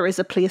think there is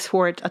a place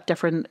for it at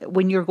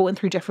when you're going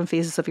through different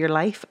phases of your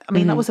life. I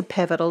mean, that was a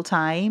pivotal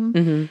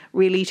time,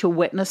 really, to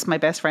witness my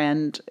best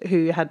friend,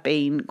 who had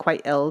been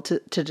quite ill, to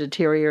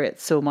deteriorate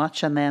so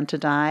much and then to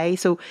die.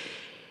 So,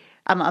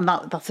 and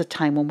that's a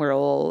time when we're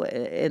all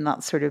in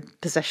that sort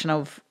of position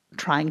of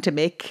trying to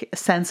make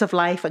sense of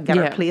life and get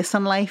our place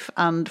in life,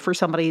 and for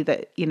somebody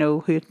that, you know,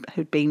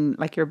 who'd been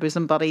like your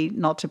bosom buddy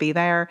not to be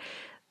there,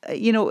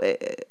 you know,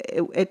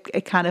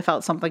 it kind of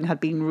felt something had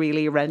been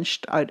really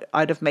wrenched out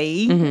of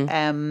me.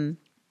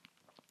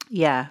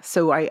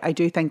 So I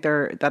do think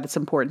that it's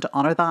important to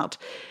honour that,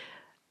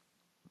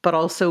 but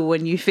also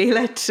when you feel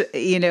it,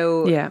 you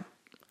know,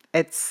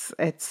 it's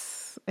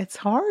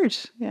hard.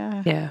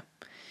 I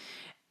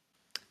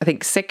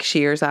think 6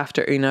 years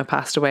after Una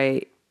passed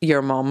away,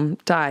 your mum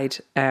died,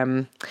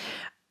 and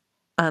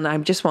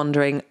I'm just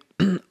wondering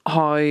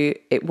how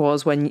it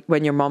was when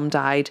your mum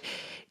died.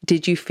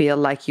 Did you feel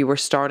like you were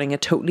starting a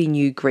totally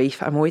new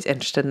grief? I'm always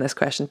interested in this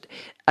question.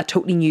 A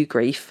totally new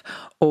grief,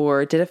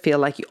 or did it feel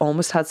like you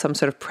almost had some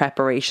sort of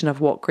preparation of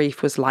what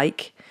grief was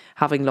like,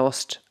 having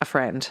lost a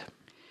friend?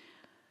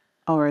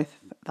 Oh,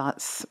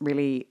 that's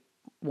really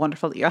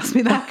wonderful that you asked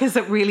me that, because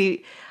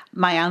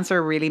my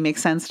answer really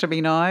makes sense to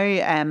me now.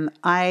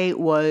 I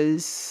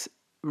was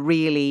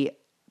really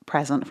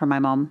present for my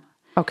mum.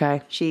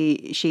 Okay.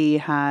 She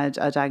had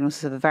a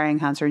diagnosis of ovarian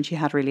cancer, and she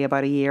had really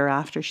about a year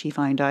after she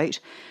found out,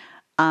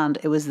 and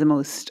it was the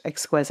most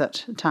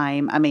exquisite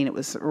time. I mean, it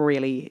was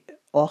really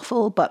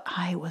awful, but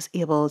I was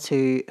able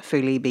to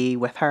fully be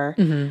with her,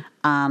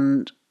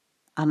 and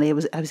I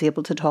was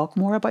able to talk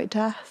more about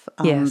death,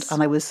 and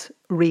I was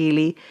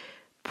really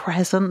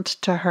present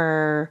to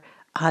her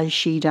as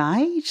she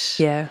died.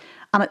 Yeah.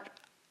 And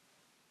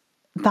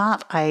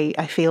that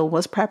I feel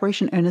was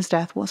preparation. Una's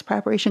death was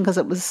preparation,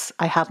 because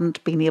I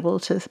hadn't been able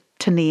to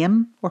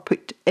name or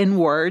put in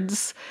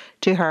words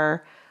to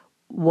her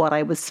what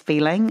I was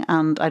feeling,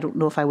 and I don't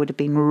know if I would have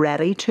been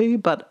ready to,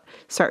 but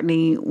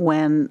certainly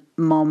when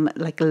Mum,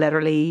 like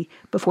literally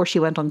before she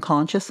went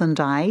unconscious and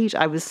died,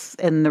 I was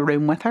in the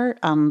room with her,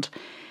 and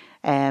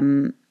I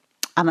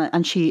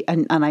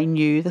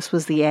knew this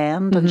was the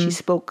end, and she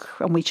spoke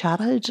and we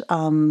chatted,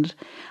 and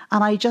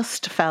I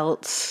just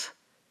felt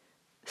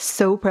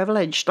so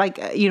privileged. Like,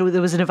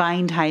 there was a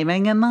divine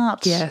timing in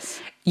that.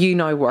 Yes. You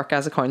now work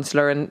as a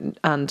counsellor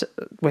and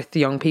with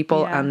young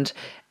people, and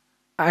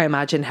I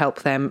imagine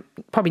help them,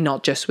 probably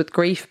not just with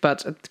grief,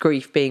 but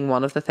grief being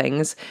one of the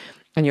things.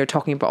 And you're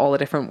talking about all the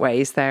different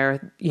ways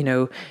there,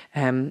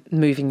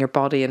 moving your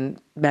body and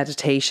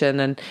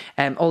meditation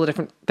and all the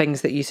different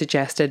things that you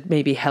suggested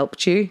maybe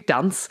helped you,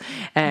 dance,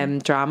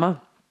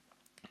 drama.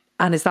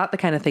 And is that the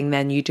kind of thing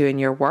then you do in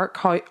your work?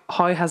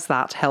 How has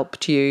that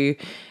helped you,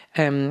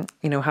 having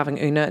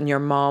Una and your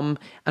mom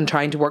and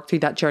trying to work through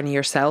that journey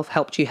yourself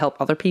helped you help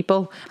other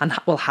people? And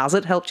has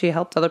it helped you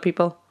help other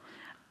people?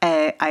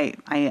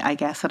 I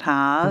guess it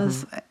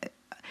has.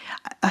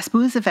 I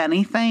suppose, if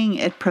anything,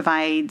 it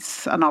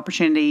provides an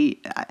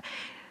opportunity.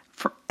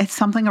 It's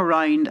something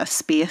around a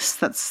space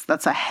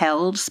that's a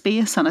held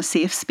space and a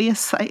safe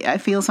space. I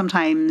feel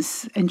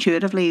sometimes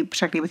intuitively,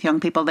 particularly with young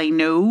people, they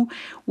know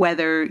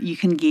whether you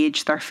can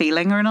gauge their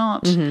feeling or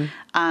not.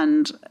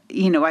 And,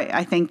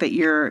 I think that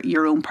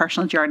your own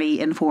personal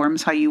journey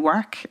informs how you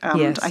work.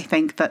 And I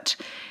think that,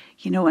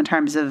 in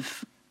terms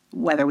of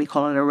whether we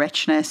call it a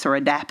richness or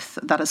a depth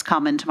that has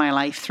come into my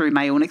life through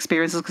my own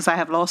experiences, because I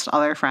have lost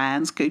other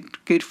friends,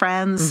 good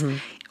friends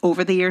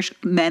over the years,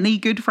 many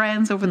good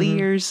friends over the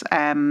years.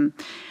 And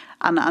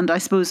I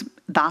suppose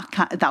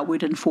that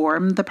would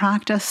inform the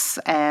practice.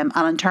 And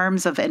in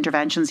terms of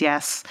interventions,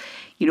 yes,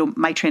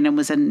 my training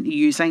was in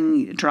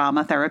using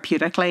drama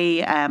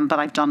therapeutically, but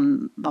I've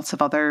done lots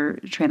of other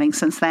training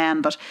since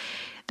then. But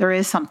there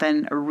is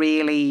something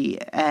really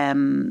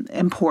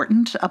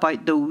important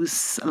about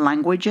those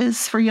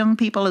languages for young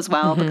people as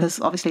well,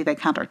 because obviously they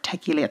can't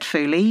articulate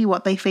fully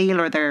what they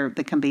feel, or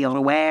they can be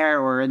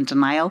unaware or in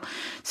denial.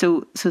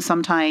 So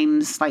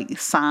sometimes like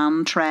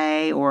sand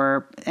tray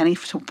or any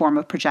form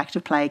of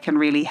projective play can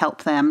really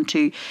help them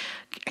to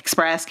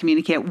express,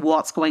 communicate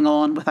what's going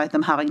on without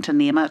them having to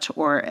name it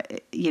or,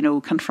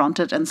 confront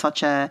it in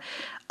such an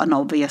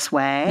obvious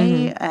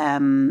way.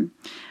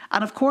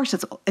 And of course,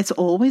 it's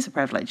always a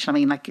privilege. I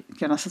mean,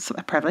 it's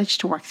a privilege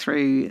to work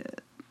through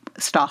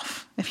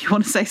stuff, if you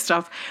want to say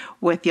stuff,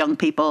 with young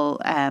people.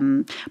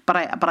 But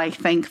I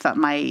think that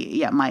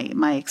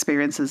my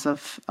experiences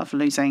of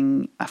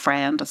losing a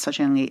friend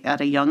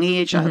at a young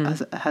age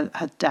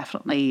had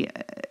definitely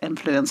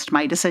influenced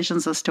my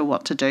decisions as to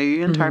what to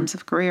do in terms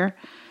of career.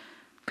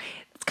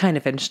 It's kind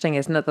of interesting,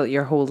 isn't it, that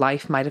your whole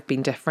life might have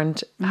been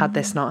different had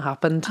this not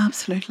happened.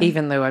 Absolutely.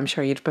 Even though I'm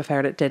sure you'd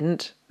preferred it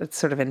didn't. It's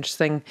sort of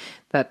interesting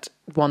that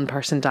one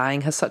person dying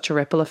has such a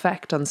ripple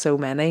effect on so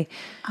many.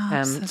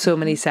 So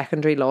many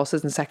secondary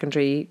losses and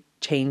secondary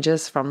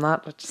changes from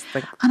that.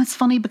 And it's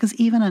funny because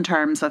even in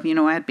terms of,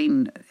 I had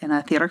been in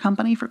a theatre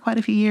company for quite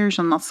a few years,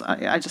 and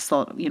I just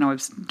thought, I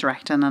was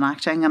directing and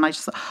acting, and I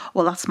just thought,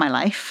 well, that's my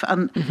life.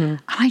 And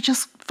I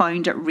just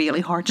found it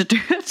really hard to do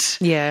it.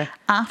 Yeah.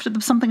 After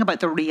something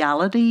about the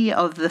reality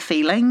of the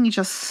feeling, it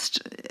just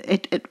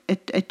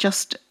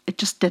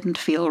didn't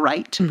feel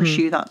right to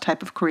pursue that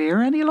type of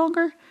career any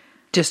longer.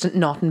 Just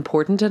not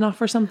important enough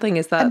or something,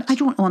 is that? And I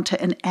don't want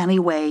to in any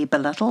way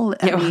belittle.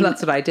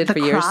 That's what I did for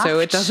years, so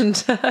it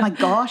doesn't. My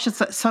gosh,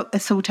 it's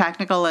so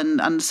technical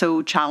and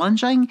so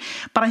challenging.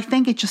 But I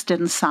think it just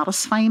didn't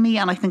satisfy me,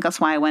 and I think that's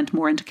why I went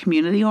more into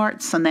community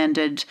arts and then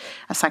did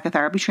a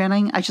psychotherapy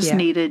training. I just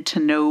needed to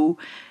know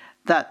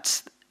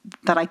that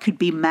I could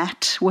be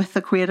met with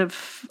the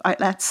creative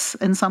outlets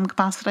in some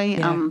capacity,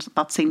 and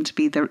that seemed to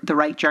be the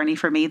right journey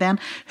for me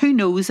then. Who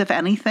knows if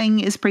anything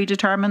is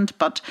predetermined,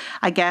 but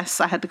I guess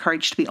I had the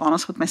courage to be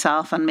honest with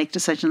myself and make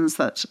decisions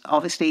that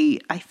obviously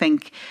I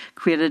think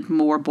created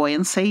more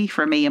buoyancy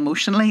for me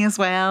emotionally as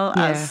well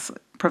as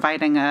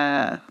providing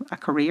a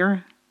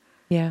career.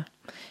 Yeah.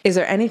 Is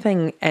there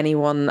anything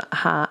anyone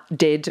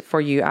did for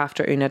you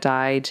after Una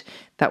died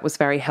that was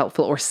very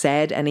helpful, or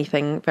said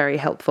anything very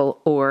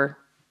helpful, or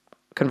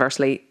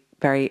conversely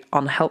very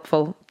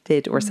unhelpful,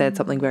 did or said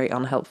something very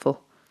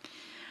unhelpful?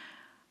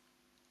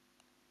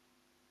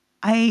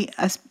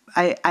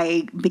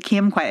 I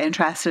became quite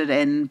interested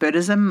in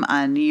Buddhism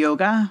and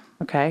yoga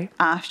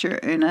after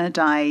Una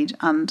died,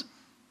 and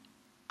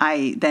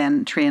I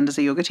then trained as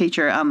a yoga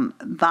teacher, and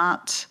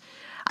that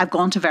I've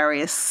gone to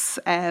various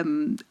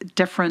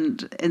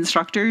different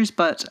instructors,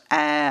 but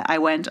I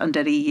went and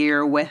did a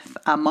year with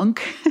a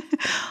monk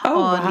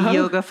on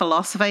yoga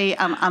philosophy,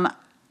 and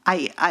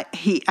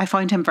I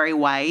found him very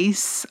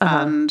wise,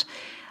 and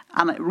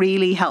it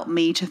really helped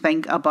me to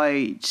think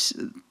about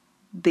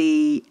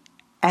the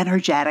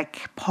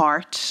energetic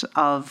part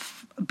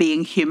of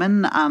being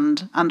human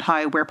and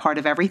how we're part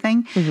of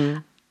everything.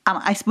 And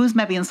I suppose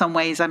maybe in some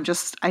ways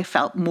I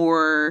felt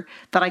more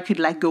that I could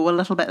let go a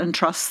little bit and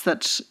trust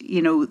that,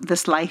 you know,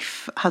 this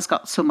life has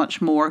got so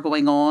much more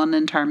going on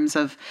in terms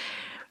of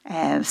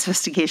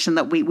sophistication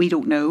that we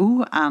don't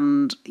know.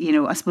 And, you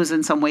know, I suppose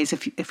in some ways,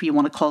 if you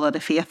want to call it a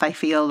faith, I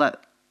feel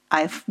that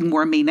I have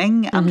more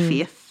meaning and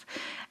faith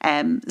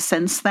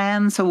since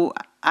then. So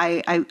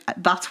I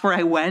that's where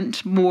I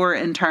went more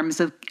in terms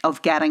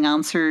of getting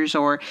answers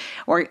or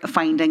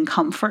finding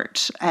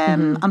comfort.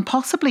 And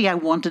possibly I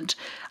wanted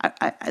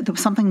there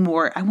was something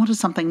more. I wanted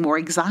something more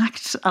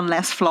exact and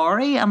less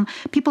flowery. And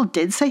people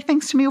did say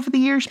things to me over the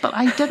years, but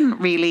I didn't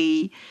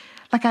really.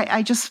 Like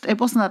I just, it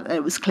wasn't that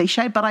it was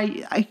cliche, but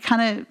I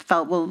kind of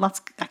felt, well,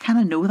 I kind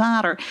of know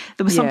that, or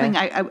there was something.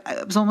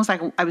 It was almost like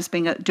I was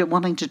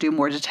wanting to do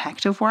more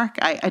detective work.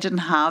 I didn't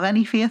have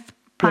any faith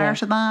prior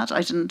to that.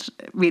 I didn't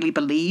really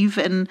believe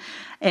in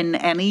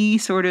any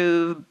sort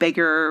of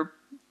bigger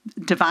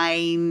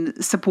divine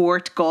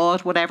support,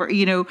 God, whatever,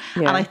 you know.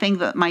 And I think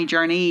that my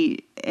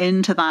journey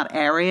into that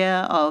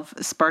area of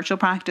spiritual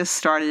practice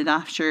started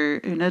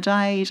after Una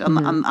died,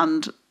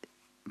 and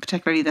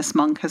particularly this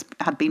monk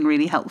had been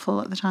really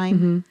helpful at the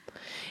time.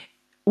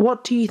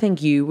 What do you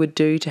think you would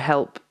do to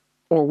help,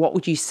 or what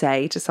would you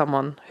say to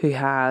someone who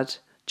had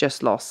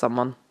just lost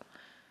someone?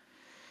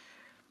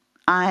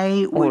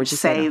 I would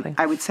say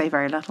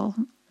very little.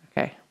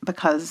 Okay.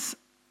 Because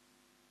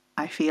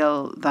I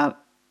feel that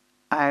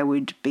I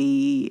would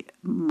be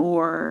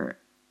more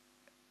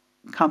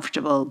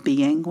comfortable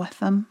being with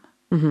them.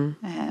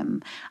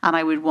 And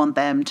I would want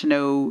them to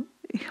know,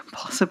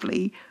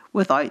 possibly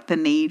without the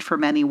need for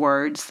many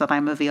words, that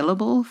I'm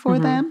available for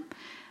them.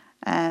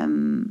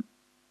 And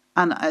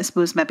I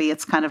suppose maybe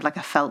it's kind of like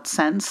a felt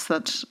sense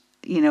that,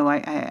 you know,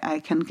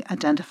 I can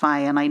identify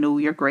and I know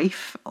your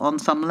grief on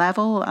some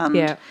level.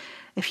 And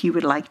if you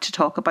would like to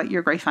talk about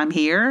your grief, I'm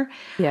here.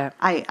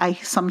 I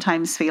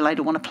sometimes feel I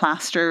don't want to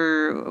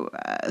plaster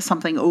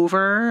something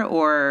over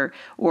or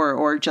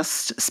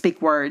just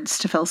speak words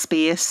to fill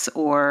space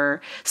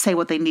or say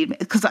what they need.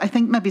 Because I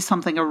think maybe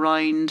something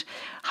around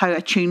how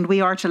attuned we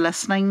are to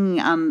listening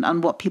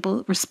and what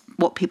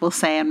people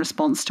say in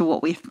response to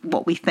what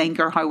we think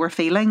or how we're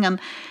feeling. And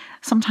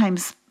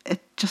sometimes it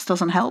just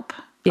doesn't help.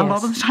 Yes. A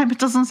lot of the time it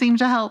doesn't seem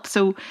to help.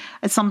 So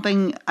it's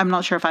something, I'm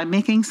not sure if I'm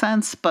making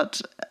sense,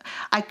 but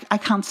I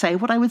can't say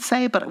what I would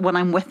say. But when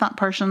I'm with that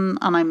person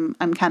and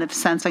I'm kind of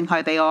sensing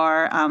how they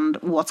are and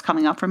what's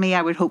coming up for me,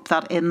 I would hope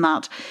that in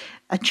that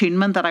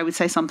attunement that I would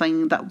say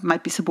something that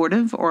might be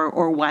supportive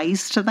or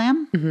wise to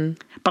them.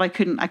 But I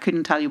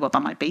couldn't tell you what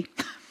that might be.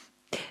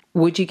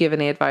 Would you give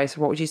any advice,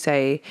 or what would you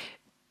say?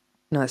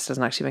 No, this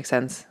doesn't actually make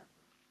sense.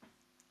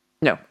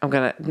 No, I'm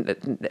going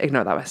to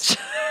ignore that question.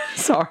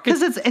 Sorry.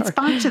 Because it's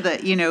back to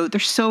the, you know,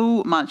 there's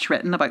so much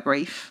written about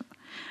grief.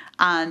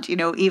 And, you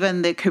know,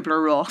 even the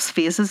Kubler-Ross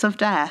phases of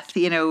death,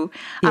 you know,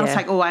 and it's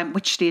like,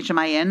 which stage am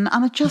I in?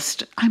 And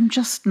I'm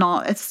just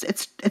not, it's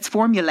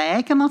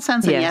formulaic in that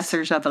sense. And yes,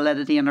 there's a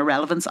validity and a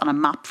relevance and a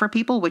map for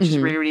people, which is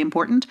really, really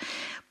important.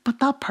 But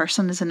that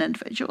person is an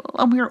individual,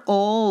 and we've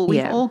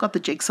all got the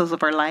jigsaws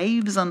of our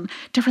lives, and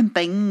different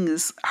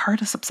things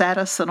hurt us, upset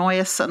us, annoy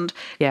us, and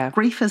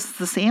grief is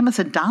the same as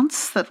a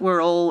dance that we're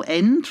all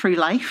in through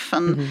life.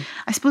 And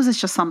I suppose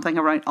it's just something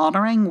around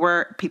honouring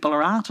where people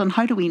are at and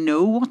how do we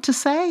know what to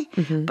say.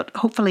 But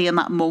hopefully in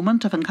that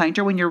moment of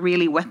encounter, when you're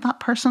really with that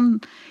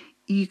person,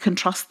 you can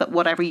trust that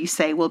whatever you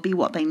say will be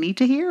what they need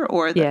to hear,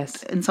 or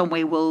that in some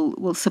way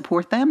will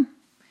support them.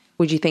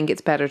 Would you think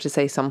it's better to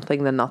say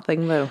something than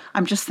nothing, though?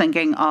 I'm just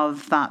thinking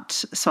of that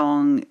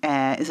song,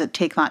 is it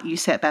Take That, You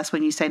Say It Best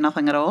When You Say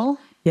Nothing at All?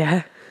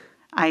 Yeah.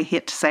 I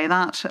hate to say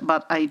that,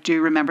 but I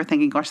do remember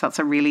thinking, gosh, that's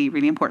a really,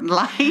 really important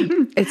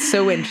line. It's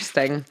so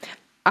interesting.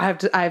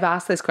 I've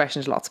asked this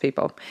question to lots of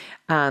people,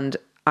 and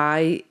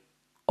I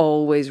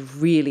always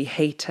really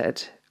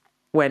hated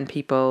when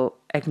people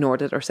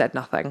ignored it or said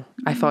nothing.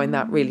 I found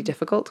that really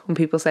difficult when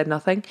people said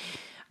nothing.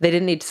 They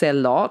didn't need to say a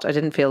lot. I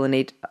didn't feel the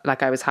need,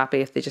 like I was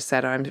happy if they just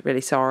said, oh, I'm really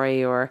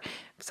sorry, or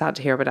sad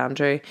to hear about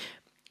Andrew.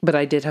 But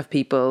I did have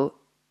people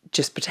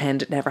just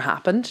pretend it never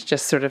happened,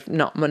 just sort of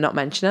not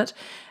mention it.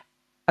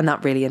 And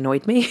that really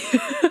annoyed me.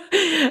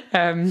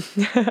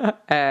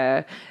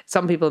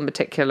 Some people in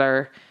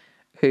particular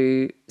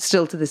who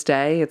still to this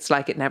day, it's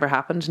like it never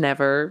happened,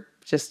 never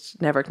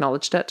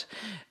acknowledged it.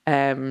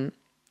 But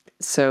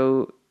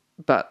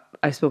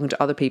I've spoken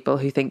to other people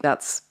who think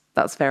that's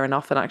fair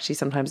enough, and actually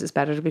sometimes it's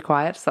better to be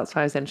quiet. So that's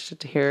why I was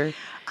interested to hear.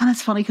 And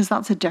it's funny because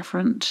that's a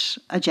different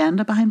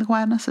agenda behind the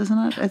quietness, isn't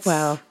it?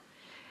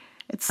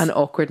 It's an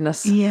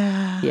awkwardness.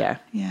 Yeah.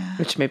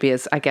 Which maybe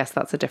is, I guess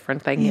that's a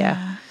different thing.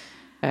 Yeah.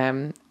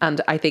 And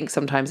I think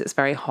sometimes it's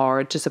very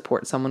hard to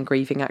support someone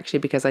grieving, actually,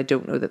 because I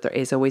don't know that there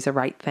is always a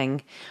right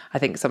thing. I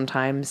think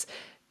sometimes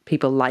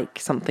people like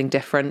something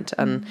different.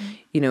 And,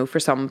 you know, for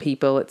some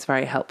people, it's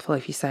very helpful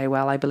if you say,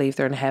 well, I believe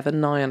they're in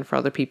heaven now. And for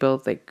other people,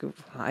 they go,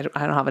 I don't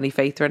have any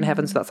faith they're in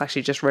heaven. So that's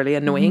actually just really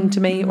annoying to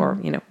me, or,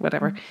 you know,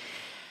 whatever.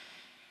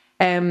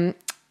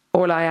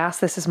 Orla, I ask,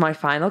 this is my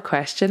final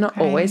question,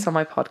 always on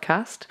my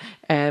podcast.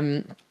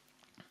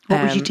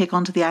 What would you take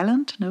onto the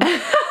island? No.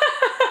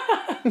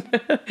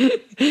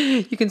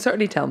 You can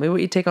certainly tell me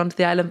what you take onto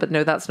the island, but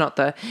no, that's not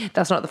the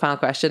final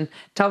question.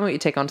 Tell me what you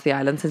take onto the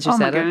island, since you said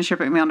it. Oh my goodness, you're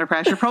putting me under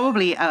pressure.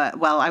 Probably,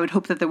 well, I would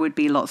hope that there would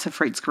be lots of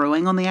fruits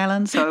growing on the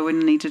island, so I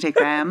wouldn't need to take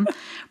them.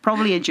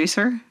 Probably a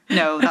juicer.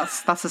 No,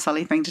 that's a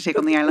silly thing to take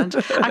on the island.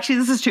 Actually,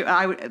 this is true.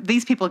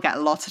 These people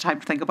get lots of time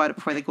to think about it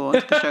before they go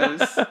on to the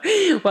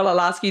shows. Well, I'll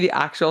ask you the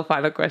actual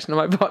final question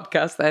on my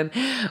podcast then,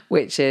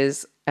 which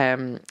is,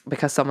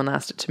 because someone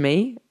asked it to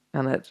me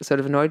and it sort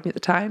of annoyed me at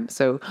the time.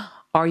 So,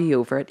 are you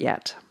over it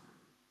yet?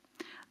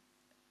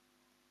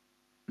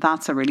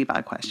 That's a really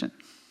bad question.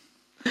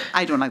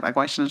 I don't like that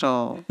question at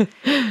all.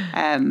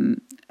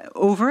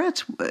 Over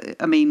it?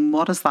 I mean,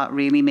 what does that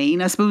really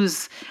mean? I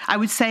suppose I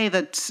would say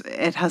that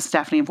it has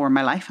definitely informed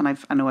my life, and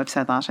I know I've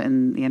said that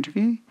in the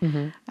interview.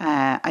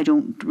 I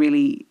don't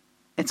really.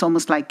 It's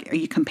almost like, are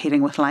you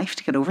competing with life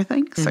to get over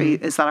things? So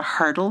is that a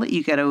hurdle that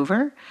you get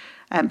over?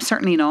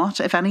 Certainly not.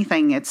 If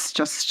anything, it's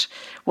just,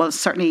 well,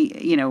 certainly,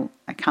 you know,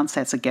 I can't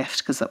say it's a gift,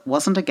 because it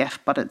wasn't a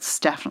gift, but it's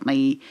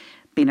definitely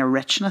been a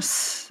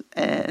richness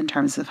in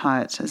terms of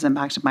how it has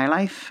impacted my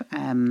life.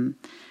 And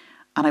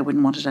I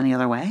wouldn't want it any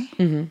other way.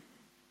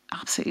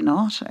 Absolutely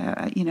not.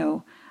 You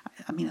know,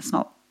 I mean, it's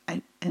not,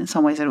 in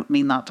some ways I don't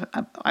mean that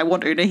I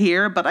want her to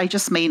hear, but I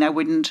just mean I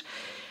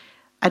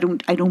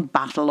don't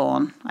battle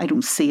on. I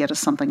don't see it as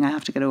something I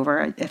have to get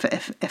over.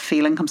 If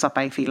feeling comes up,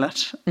 I feel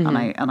it, and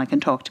I can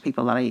talk to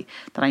people that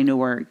I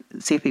know are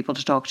safe people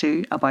to talk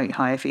to about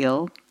how I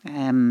feel.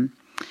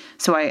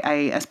 So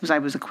I suppose I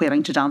was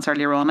equating to dance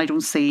earlier on. I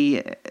don't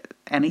see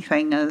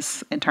anything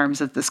as, in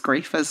terms of this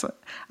grief, as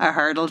a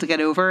hurdle to get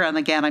over. And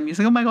again, I'm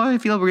using, oh my God, I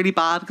feel really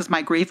bad, because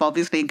my grief,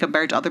 obviously,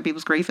 compared to other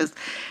people's grief, is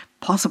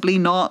possibly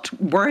not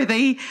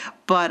worthy.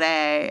 But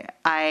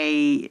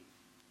I'm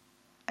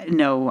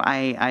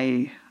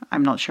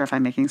not sure if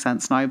I'm making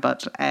sense now,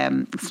 but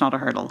it's not a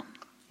hurdle.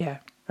 Yeah,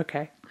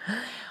 okay.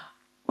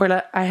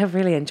 Well, I have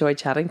really enjoyed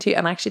chatting to you,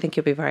 and I actually think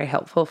you'll be very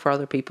helpful for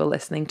other people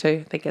listening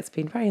too. I think it's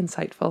been very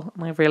insightful,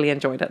 and I've really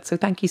enjoyed it. So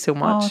thank you so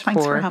much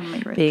for having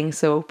me, Ruth. Being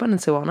so open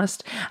and so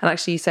honest. And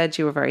actually, you said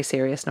you were very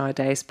serious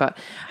nowadays, but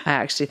I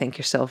actually think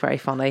you're still very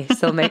funny.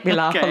 Still make me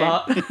laugh a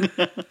lot.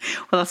 Well,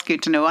 that's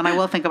good to know, and I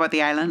will think about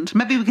the island.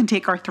 Maybe we can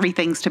take our 3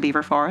 things to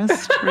Belvoir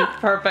Forest.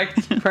 Perfect.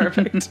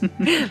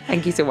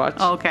 Thank you so much.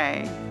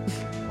 Okay.